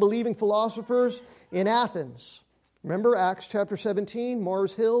to the unbelieving philosophers in Athens. Remember Acts chapter 17,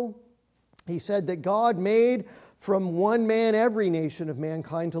 Mars Hill? He said that God made from one man every nation of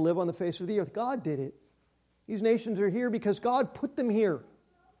mankind to live on the face of the earth. God did it. These nations are here because God put them here.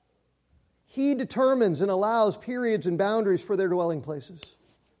 He determines and allows periods and boundaries for their dwelling places.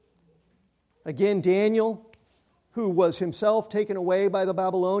 Again, Daniel, who was himself taken away by the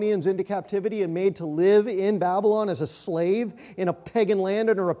Babylonians into captivity and made to live in Babylon as a slave in a pagan land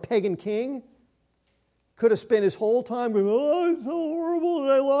under a pagan king, could have spent his whole time going, oh, it's so horrible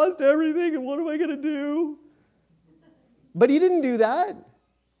and I lost everything and what am I going to do? But he didn't do that.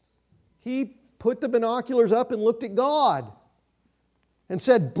 He put the binoculars up and looked at God. and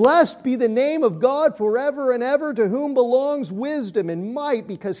said, "Blessed be the name of God forever and ever, to whom belongs wisdom and might,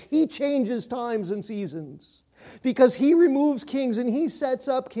 because He changes times and seasons. Because He removes kings and He sets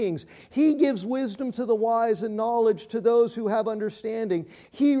up kings. He gives wisdom to the wise and knowledge to those who have understanding.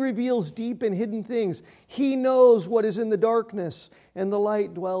 He reveals deep and hidden things. He knows what is in the darkness, and the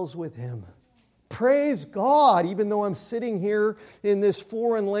light dwells with Him." Praise God, even though I'm sitting here in this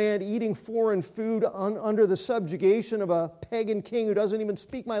foreign land eating foreign food under the subjugation of a pagan king who doesn't even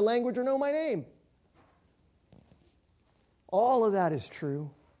speak my language or know my name. All of that is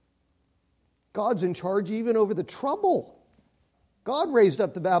true. God's in charge even over the trouble. God raised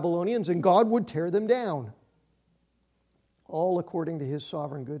up the Babylonians and God would tear them down. All according to His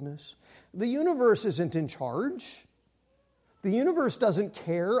sovereign goodness. The universe isn't in charge. The universe doesn't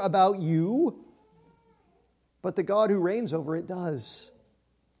care about you. But the God who reigns over it does.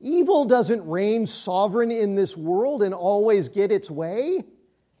 Evil doesn't reign sovereign in this world and always get its way.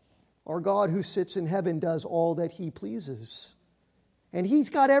 Our God who sits in heaven does all that He pleases. And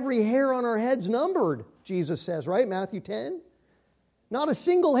He's got every hair on our heads numbered, Jesus says, right? Matthew 10. Not a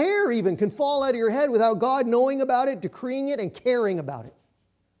single hair even can fall out of your head without God knowing about it, decreeing it, and caring about it.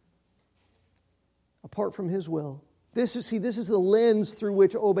 Apart from His will. This is the lens through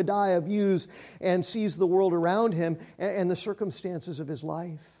which Obadiah views and sees the world around him and the circumstances of his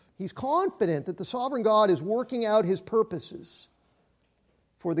life. He's confident that the sovereign God is working out His purposes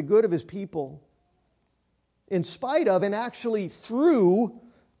for the good of His people, in spite of and actually through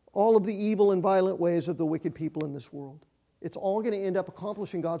all of the evil and violent ways of the wicked people in this world. It's all going to end up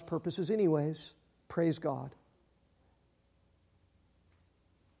accomplishing God's purposes anyways. Praise God.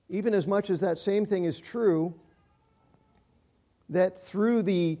 Even as much as that same thing is true, that through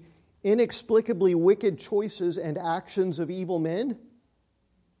the inexplicably wicked choices and actions of evil men,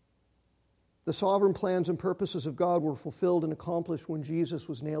 the sovereign plans and purposes of God were fulfilled and accomplished when Jesus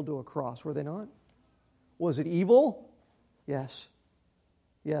was nailed to a cross, were they not? Was it evil? Yes.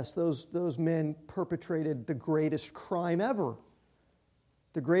 Yes, those men perpetrated the greatest crime ever.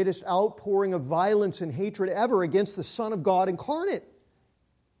 The greatest outpouring of violence and hatred ever against the Son of God incarnate.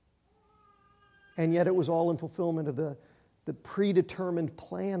 And yet it was all in fulfillment of the predetermined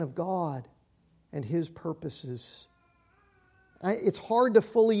plan of God and His purposes. It's hard to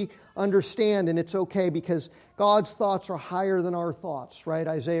fully understand, and it's okay because God's thoughts are higher than our thoughts, right?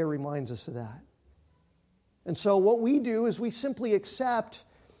 Isaiah reminds us of that. And so what we do is we simply accept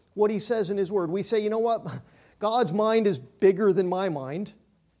what He says in His Word. We say, you know what? God's mind is bigger than my mind.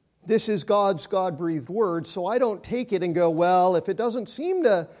 This is God's God-breathed Word, so I don't take it and go, well, if it doesn't seem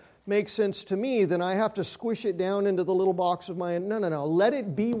to makes sense to me, then I have to squish it down into the little box of my... No. Let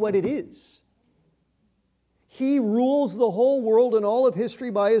it be what it is. He rules the whole world and all of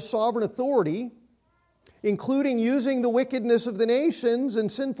history by His sovereign authority, including using the wickedness of the nations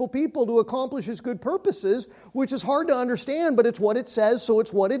and sinful people to accomplish His good purposes, which is hard to understand, but it's what it says, so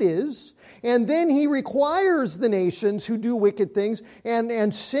it's what it is. And then He requires the nations who do wicked things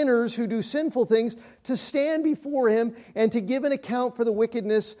and sinners who do sinful things to stand before Him and to give an account for the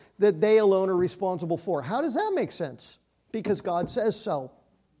wickedness that they alone are responsible for. How does that make sense? Because God says so.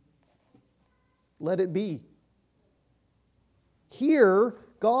 Let it be. Here,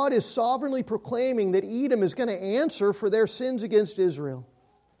 God is sovereignly proclaiming that Edom is going to answer for their sins against Israel.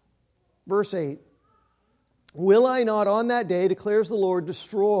 Verse 8, "Will I not on that day, declares the Lord,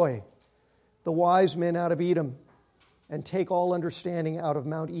 destroy the wise men out of Edom and take all understanding out of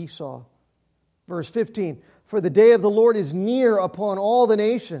Mount Esau?" Verse 15, "For the day of the Lord is near upon all the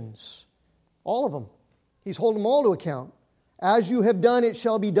nations." All of them. He's holding them all to account. "As you have done, it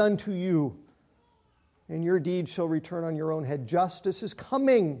shall be done to you. And your deeds shall return on your own head." Justice is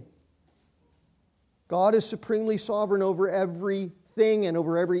coming. God is supremely sovereign over everything and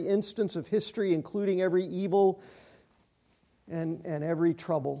over every instance of history, including every evil and every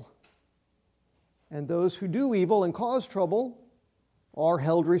trouble. And those who do evil and cause trouble are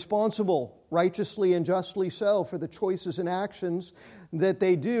held responsible, righteously and justly so, for the choices and actions that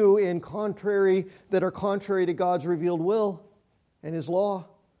they do that are contrary to God's revealed will and His law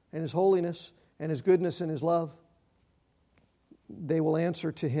and His holiness and His goodness and His love. They will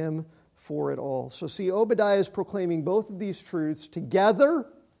answer to Him for it all. So see, Obadiah is proclaiming both of these truths together,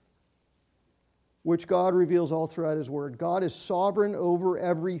 which God reveals all throughout His Word. God is sovereign over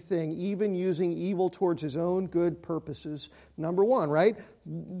everything, even using evil towards His own good purposes. Number one, right?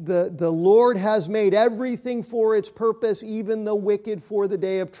 The Lord has made everything for its purpose, even the wicked for the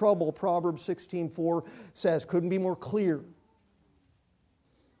day of trouble. Proverbs 16:4 says, couldn't be more clear.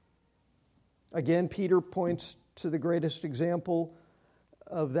 Again, Peter points to the greatest example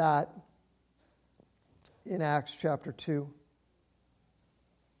of that in Acts chapter 2.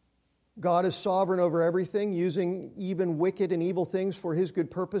 God is sovereign over everything, using even wicked and evil things for His good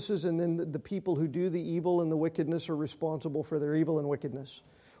purposes, and then the people who do the evil and the wickedness are responsible for their evil and wickedness.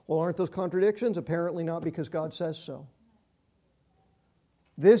 Well, aren't those contradictions? Apparently not, because God says so.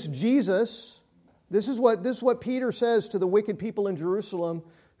 This Jesus, this is what Peter says to the wicked people in Jerusalem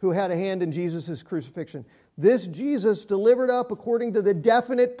who had a hand in Jesus' crucifixion. This Jesus, delivered up according to the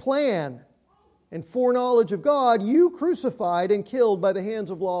definite plan and foreknowledge of God, you crucified and killed by the hands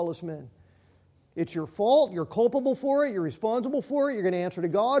of lawless men. It's your fault, you're culpable for it, you're responsible for it, you're going to answer to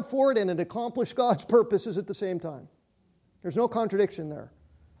God for it, and it accomplished God's purposes at the same time. There's no contradiction there.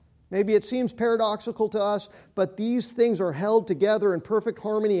 Maybe it seems paradoxical to us, but these things are held together in perfect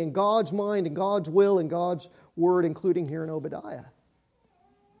harmony in God's mind and God's will and God's word, including here in Obadiah.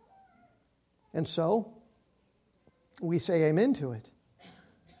 And so, we say amen to it.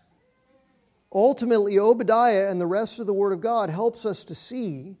 Ultimately, Obadiah and the rest of the Word of God helps us to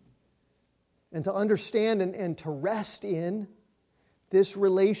see and to understand and to rest in this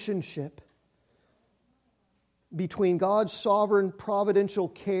relationship between God's sovereign providential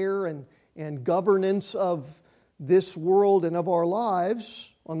care and governance of this world and of our lives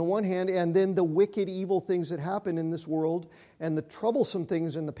on the one hand, and then the wicked, evil things that happen in this world and the troublesome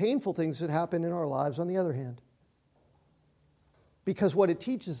things and the painful things that happen in our lives on the other hand. Because what it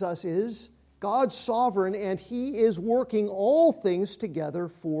teaches us is God's sovereign, and He is working all things together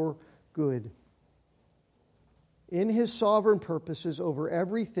for good. In His sovereign purposes over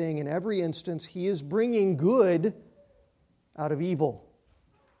everything in every instance, He is bringing good out of evil.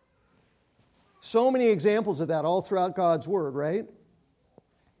 So many examples of that all throughout God's Word, right?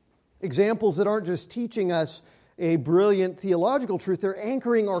 Examples that aren't just teaching us a brilliant theological truth, they're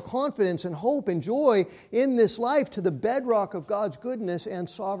anchoring our confidence and hope and joy in this life to the bedrock of God's goodness and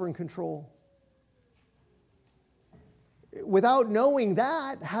sovereign control. Without knowing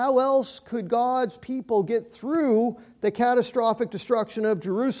that, how else could God's people get through the catastrophic destruction of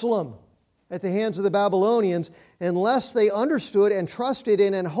Jerusalem at the hands of the Babylonians unless they understood and trusted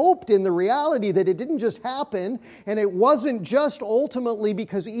in and hoped in the reality that it didn't just happen, and it wasn't just ultimately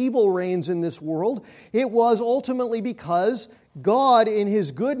because evil reigns in this world. It was ultimately because God in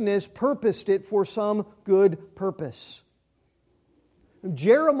His goodness purposed it for some good purpose.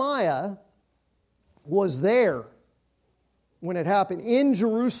 Jeremiah was there when it happened in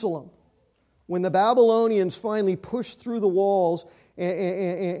Jerusalem, when the Babylonians finally pushed through the walls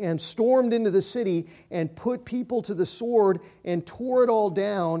and stormed into the city and put people to the sword and tore it all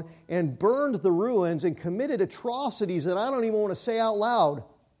down and burned the ruins and committed atrocities that I don't even want to say out loud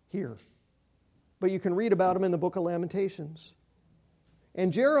here. But you can read about them in the book of Lamentations.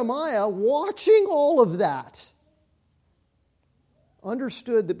 And Jeremiah, watching all of that,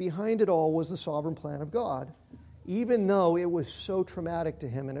 understood that behind it all was the sovereign plan of God. Even though it was so traumatic to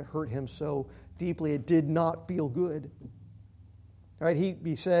him and it hurt him so deeply, it did not feel good. Right?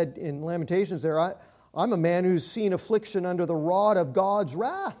 He said in Lamentations there, I'm a man who's seen affliction under the rod of God's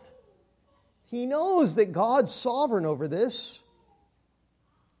wrath. He knows that God's sovereign over this.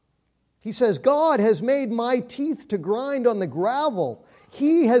 He says, God has made my teeth to grind on the gravel.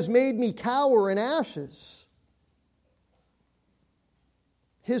 He has made me cower in ashes.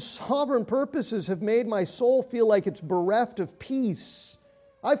 His sovereign purposes have made my soul feel like it's bereft of peace.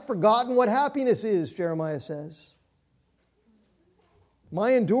 I've forgotten what happiness is, Jeremiah says.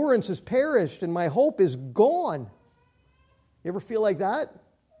 My endurance has perished and my hope is gone. You ever feel like that?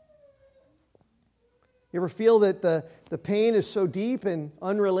 You ever feel that the pain is so deep and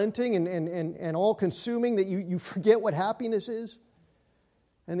unrelenting and all-consuming that you forget what happiness is?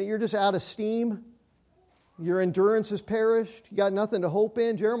 And that you're just out of steam? Your endurance has perished. You got nothing to hope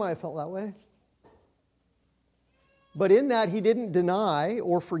in. Jeremiah felt that way. But in that, he didn't deny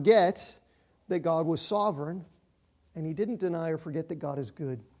or forget that God was sovereign. And he didn't deny or forget that God is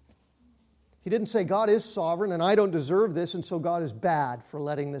good. He didn't say, God is sovereign and I don't deserve this, and so God is bad for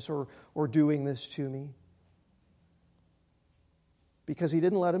letting this or doing this to me. Because he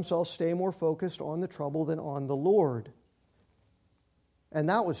didn't let himself stay more focused on the trouble than on the Lord. And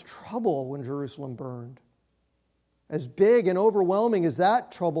that was trouble when Jerusalem burned. As big and overwhelming as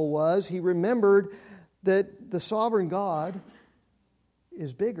that trouble was, he remembered that the sovereign God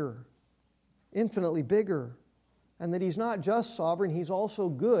is bigger, infinitely bigger, and that he's not just sovereign, he's also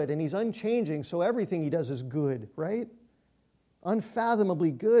good, and he's unchanging, so everything he does is good, right?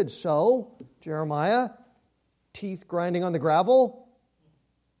 Unfathomably good. So, Jeremiah, teeth grinding on the gravel.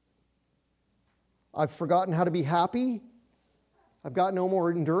 I've forgotten how to be happy. I've got no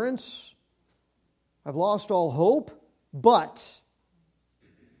more endurance. I've lost all hope. But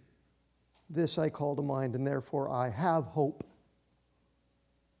this I call to mind, and therefore I have hope.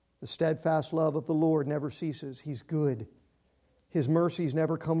 The steadfast love of the Lord never ceases. He's good. His mercies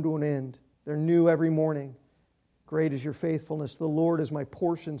never come to an end. They're new every morning. Great is your faithfulness. The Lord is my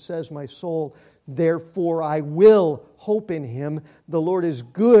portion, says my soul. Therefore I will hope in Him. The Lord is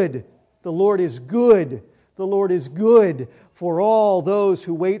good. The Lord is good. The Lord is good for all those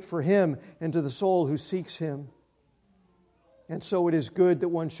who wait for Him and to the soul who seeks Him. And so it is good that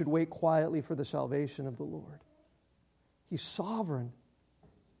one should wait quietly for the salvation of the Lord. He's sovereign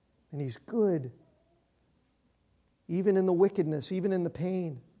and He's good. Even in the wickedness, even in the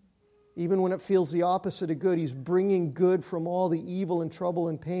pain, even when it feels the opposite of good, He's bringing good from all the evil and trouble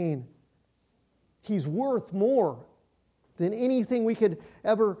and pain. He's worth more than anything we could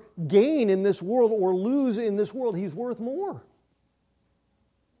ever gain in this world or lose in this world. He's worth more.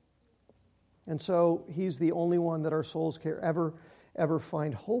 And so He's the only one that our souls can ever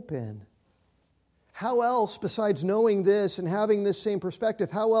find hope in. How else, besides knowing this and having this same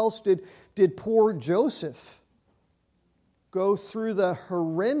perspective, how else did poor Joseph go through the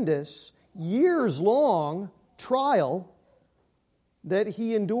horrendous, years-long trial that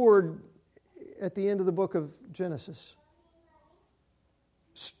he endured at the end of the book of Genesis?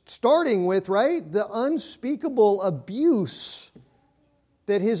 Starting with, right, the unspeakable abuse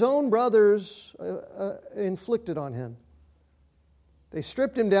that his own brothers inflicted on him. They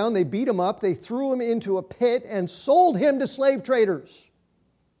stripped him down, they beat him up, they threw him into a pit and sold him to slave traders.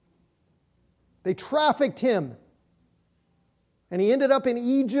 They trafficked him. And he ended up in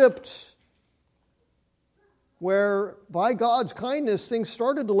Egypt, where by God's kindness things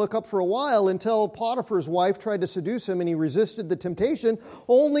started to look up for a while until Potiphar's wife tried to seduce him and he resisted the temptation,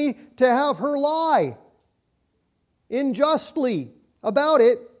 only to have her lie unjustly about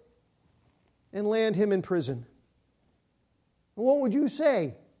it and land him in prison. What would you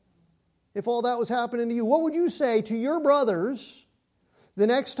say if all that was happening to you? What would you say to your brothers the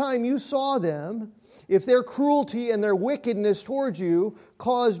next time you saw them if their cruelty and their wickedness towards you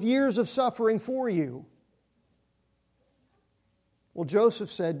caused years of suffering for you? Well,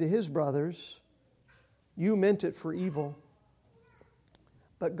 Joseph said to his brothers, "You meant it for evil,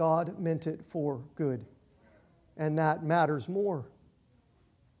 but God meant it for good." And that matters more.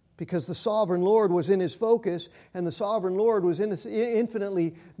 Because the sovereign Lord was in his focus, and the sovereign Lord was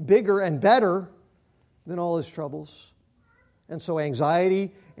infinitely bigger and better than all his troubles. And so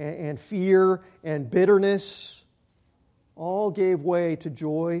anxiety and fear and bitterness all gave way to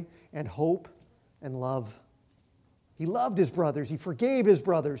joy and hope and love. He loved his brothers. He forgave his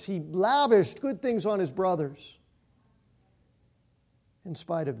brothers. He lavished good things on his brothers in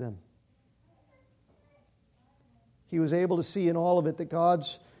spite of them. He was able to see in all of it that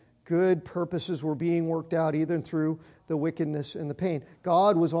God's good purposes were being worked out even through the wickedness and the pain.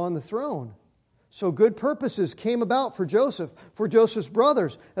 God was on the throne. So good purposes came about for Joseph, for Joseph's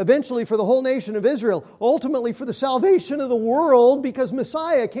brothers, eventually for the whole nation of Israel, ultimately for the salvation of the world, because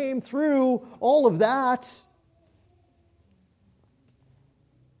Messiah came through all of that.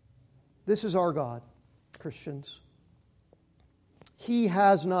 This is our God, Christians. He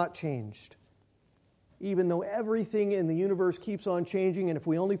has not changed. Even though everything in the universe keeps on changing, and if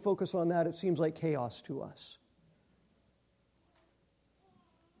we only focus on that, it seems like chaos to us.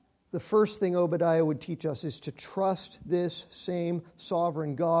 The first thing Obadiah would teach us is to trust this same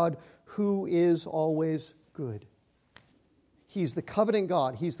sovereign God who is always good. He's the covenant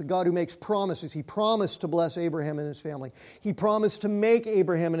God. He's the God who makes promises. He promised to bless Abraham and his family. He promised to make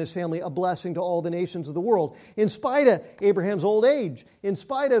Abraham and his family a blessing to all the nations of the world. In spite of Abraham's old age, in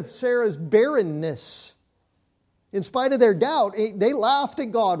spite of Sarah's barrenness, in spite of their doubt, they laughed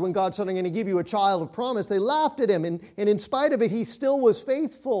at God when God said, "I'm going to give you a child of promise." They laughed at Him, and in spite of it, He still was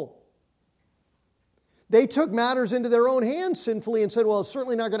faithful. They took matters into their own hands sinfully and said, "Well, it's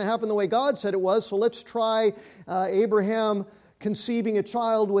certainly not going to happen the way God said it was, so let's try Abraham conceiving a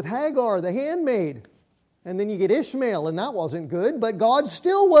child with Hagar, the handmaid." And then you get Ishmael, and that wasn't good, but God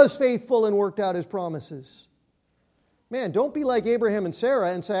still was faithful and worked out His promises. Man, don't be like Abraham and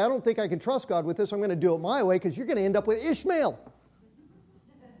Sarah and say, "I don't think I can trust God with this. I'm going to do it my way," because you're going to end up with Ishmael.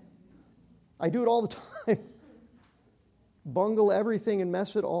 I do it all the time. Bungle everything and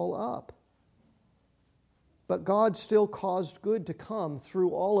mess it all up. But God still caused good to come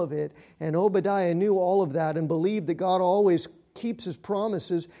through all of it, and Obadiah knew all of that and believed that God always keeps His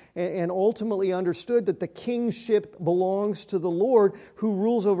promises, and ultimately understood that the kingship belongs to the Lord who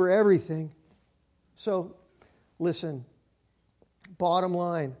rules over everything. So, listen, bottom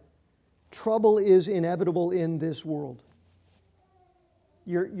line, trouble is inevitable in this world.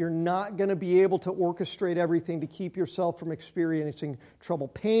 You're not going to be able to orchestrate everything to keep yourself from experiencing trouble.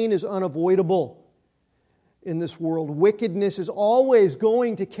 Pain is unavoidable. in this world. Wickedness is always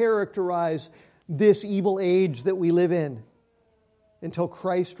going to characterize this evil age that we live in until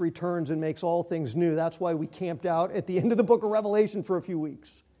Christ returns and makes all things new. That's why we camped out at the end of the book of Revelation for a few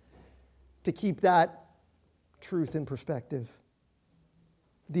weeks, to keep that truth in perspective.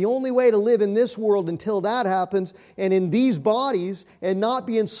 The only way to live in this world until that happens and in these bodies and not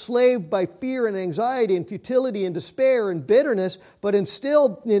be enslaved by fear and anxiety and futility and despair and bitterness, but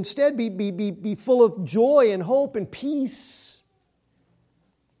instead be full of joy and hope and peace,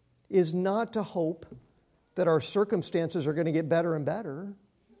 is not to hope that our circumstances are going to get better and better,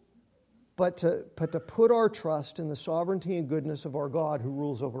 but to put our trust in the sovereignty and goodness of our God who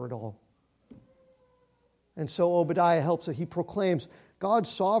rules over it all. And so Obadiah helps it. He proclaims God's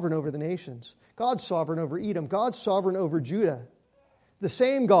sovereign over the nations. God's sovereign over Edom. God's sovereign over Judah. The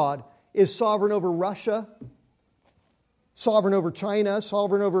same God is sovereign over Russia, sovereign over China,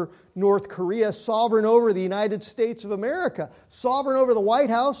 sovereign over North Korea, sovereign over the United States of America, sovereign over the White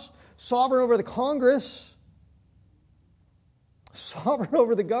House, sovereign over the Congress, sovereign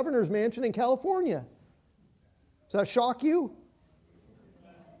over the governor's mansion in California. Does that shock you?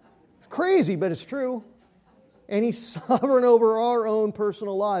 It's crazy, but it's true. And He's sovereign over our own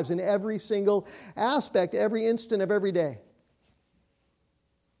personal lives in every single aspect, every instant of every day.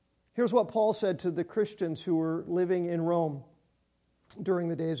 Here's what Paul said to the Christians who were living in Rome during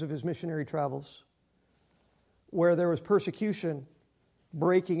the days of his missionary travels, where there was persecution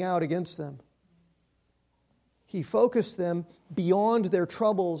breaking out against them. He focused them beyond their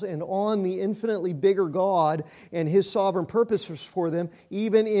troubles and on the infinitely bigger God and His sovereign purposes for them,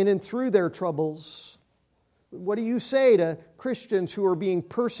 even in and through their troubles. What do you say to Christians who are being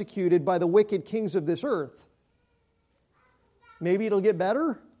persecuted by the wicked kings of this earth? Maybe it'll get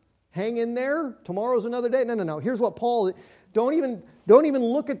better? Hang in there? Tomorrow's another day? No. Here's what Paul... Don't even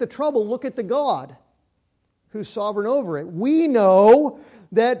look at the trouble. Look at the God who's sovereign over it. We know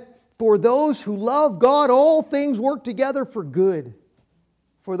that for those who love God, all things work together for good,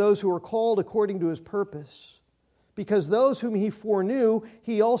 for those who are called according to His purpose. Because those whom He foreknew,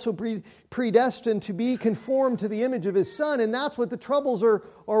 He also predestined to be conformed to the image of His Son. And that's what the troubles are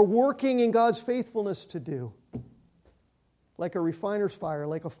working in God's faithfulness to do. Like a refiner's fire,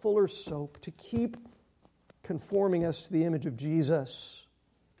 like a fuller's soap, to keep conforming us to the image of Jesus,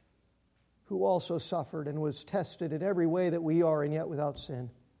 who also suffered and was tested in every way that we are, and yet without sin.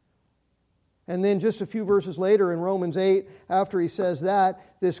 And then just a few verses later in Romans 8, after he says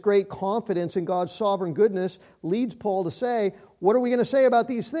that, this great confidence in God's sovereign goodness leads Paul to say, what are we going to say about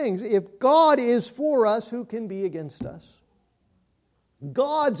these things? If God is for us, who can be against us?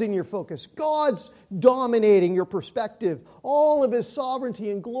 God's in your focus. God's dominating your perspective. All of His sovereignty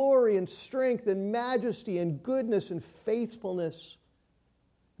and glory and strength and majesty and goodness and faithfulness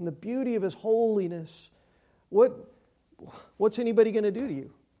and the beauty of His holiness. What's anybody going to do to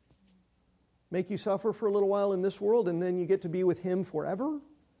you? Make you suffer for a little while in this world and then you get to be with Him forever?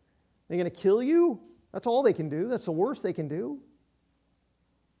 They're going to kill you? That's all they can do. That's the worst they can do.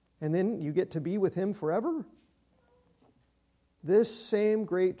 And then you get to be with Him forever? This same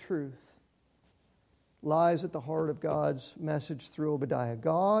great truth lies at the heart of God's message through Obadiah.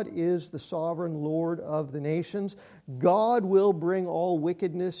 God is the sovereign Lord of the nations. God will bring all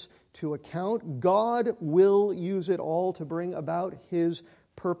wickedness to account. God will use it all to bring about His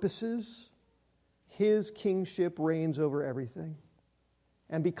purposes. His kingship reigns over everything.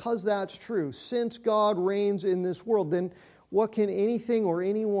 And because that's true, since God reigns in this world, then what can anything or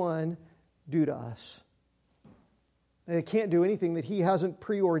anyone do to us? They can't do anything that He hasn't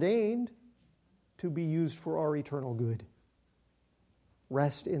preordained to be used for our eternal good.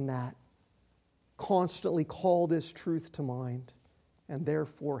 Rest in that. Constantly call this truth to mind and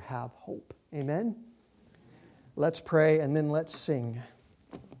therefore have hope. Amen? Let's pray and then let's sing.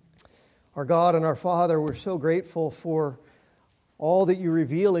 Our God and our Father, we're so grateful for all that You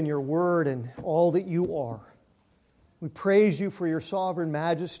reveal in Your Word and all that You are. We praise You for Your sovereign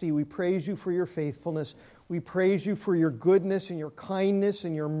majesty. We praise You for Your faithfulness. We praise You for Your goodness and Your kindness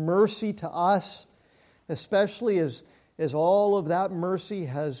and Your mercy to us, especially as all of that mercy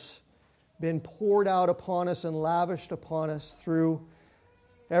has been poured out upon us and lavished upon us through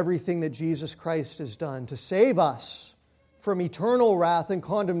everything that Jesus Christ has done to save us from eternal wrath and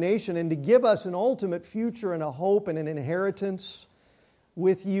condemnation and to give us an ultimate future and a hope and an inheritance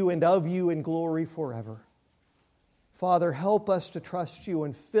with You and of You in glory forever. Father, help us to trust You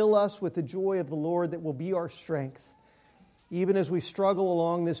and fill us with the joy of the Lord that will be our strength. Even as we struggle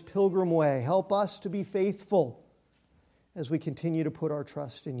along this pilgrim way, help us to be faithful as we continue to put our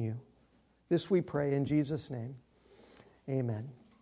trust in You. This we pray in Jesus' name. Amen.